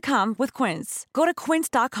vacations to come with Quince. Go to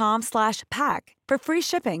quince.com/pack for free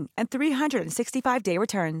shipping and 365-day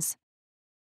returns.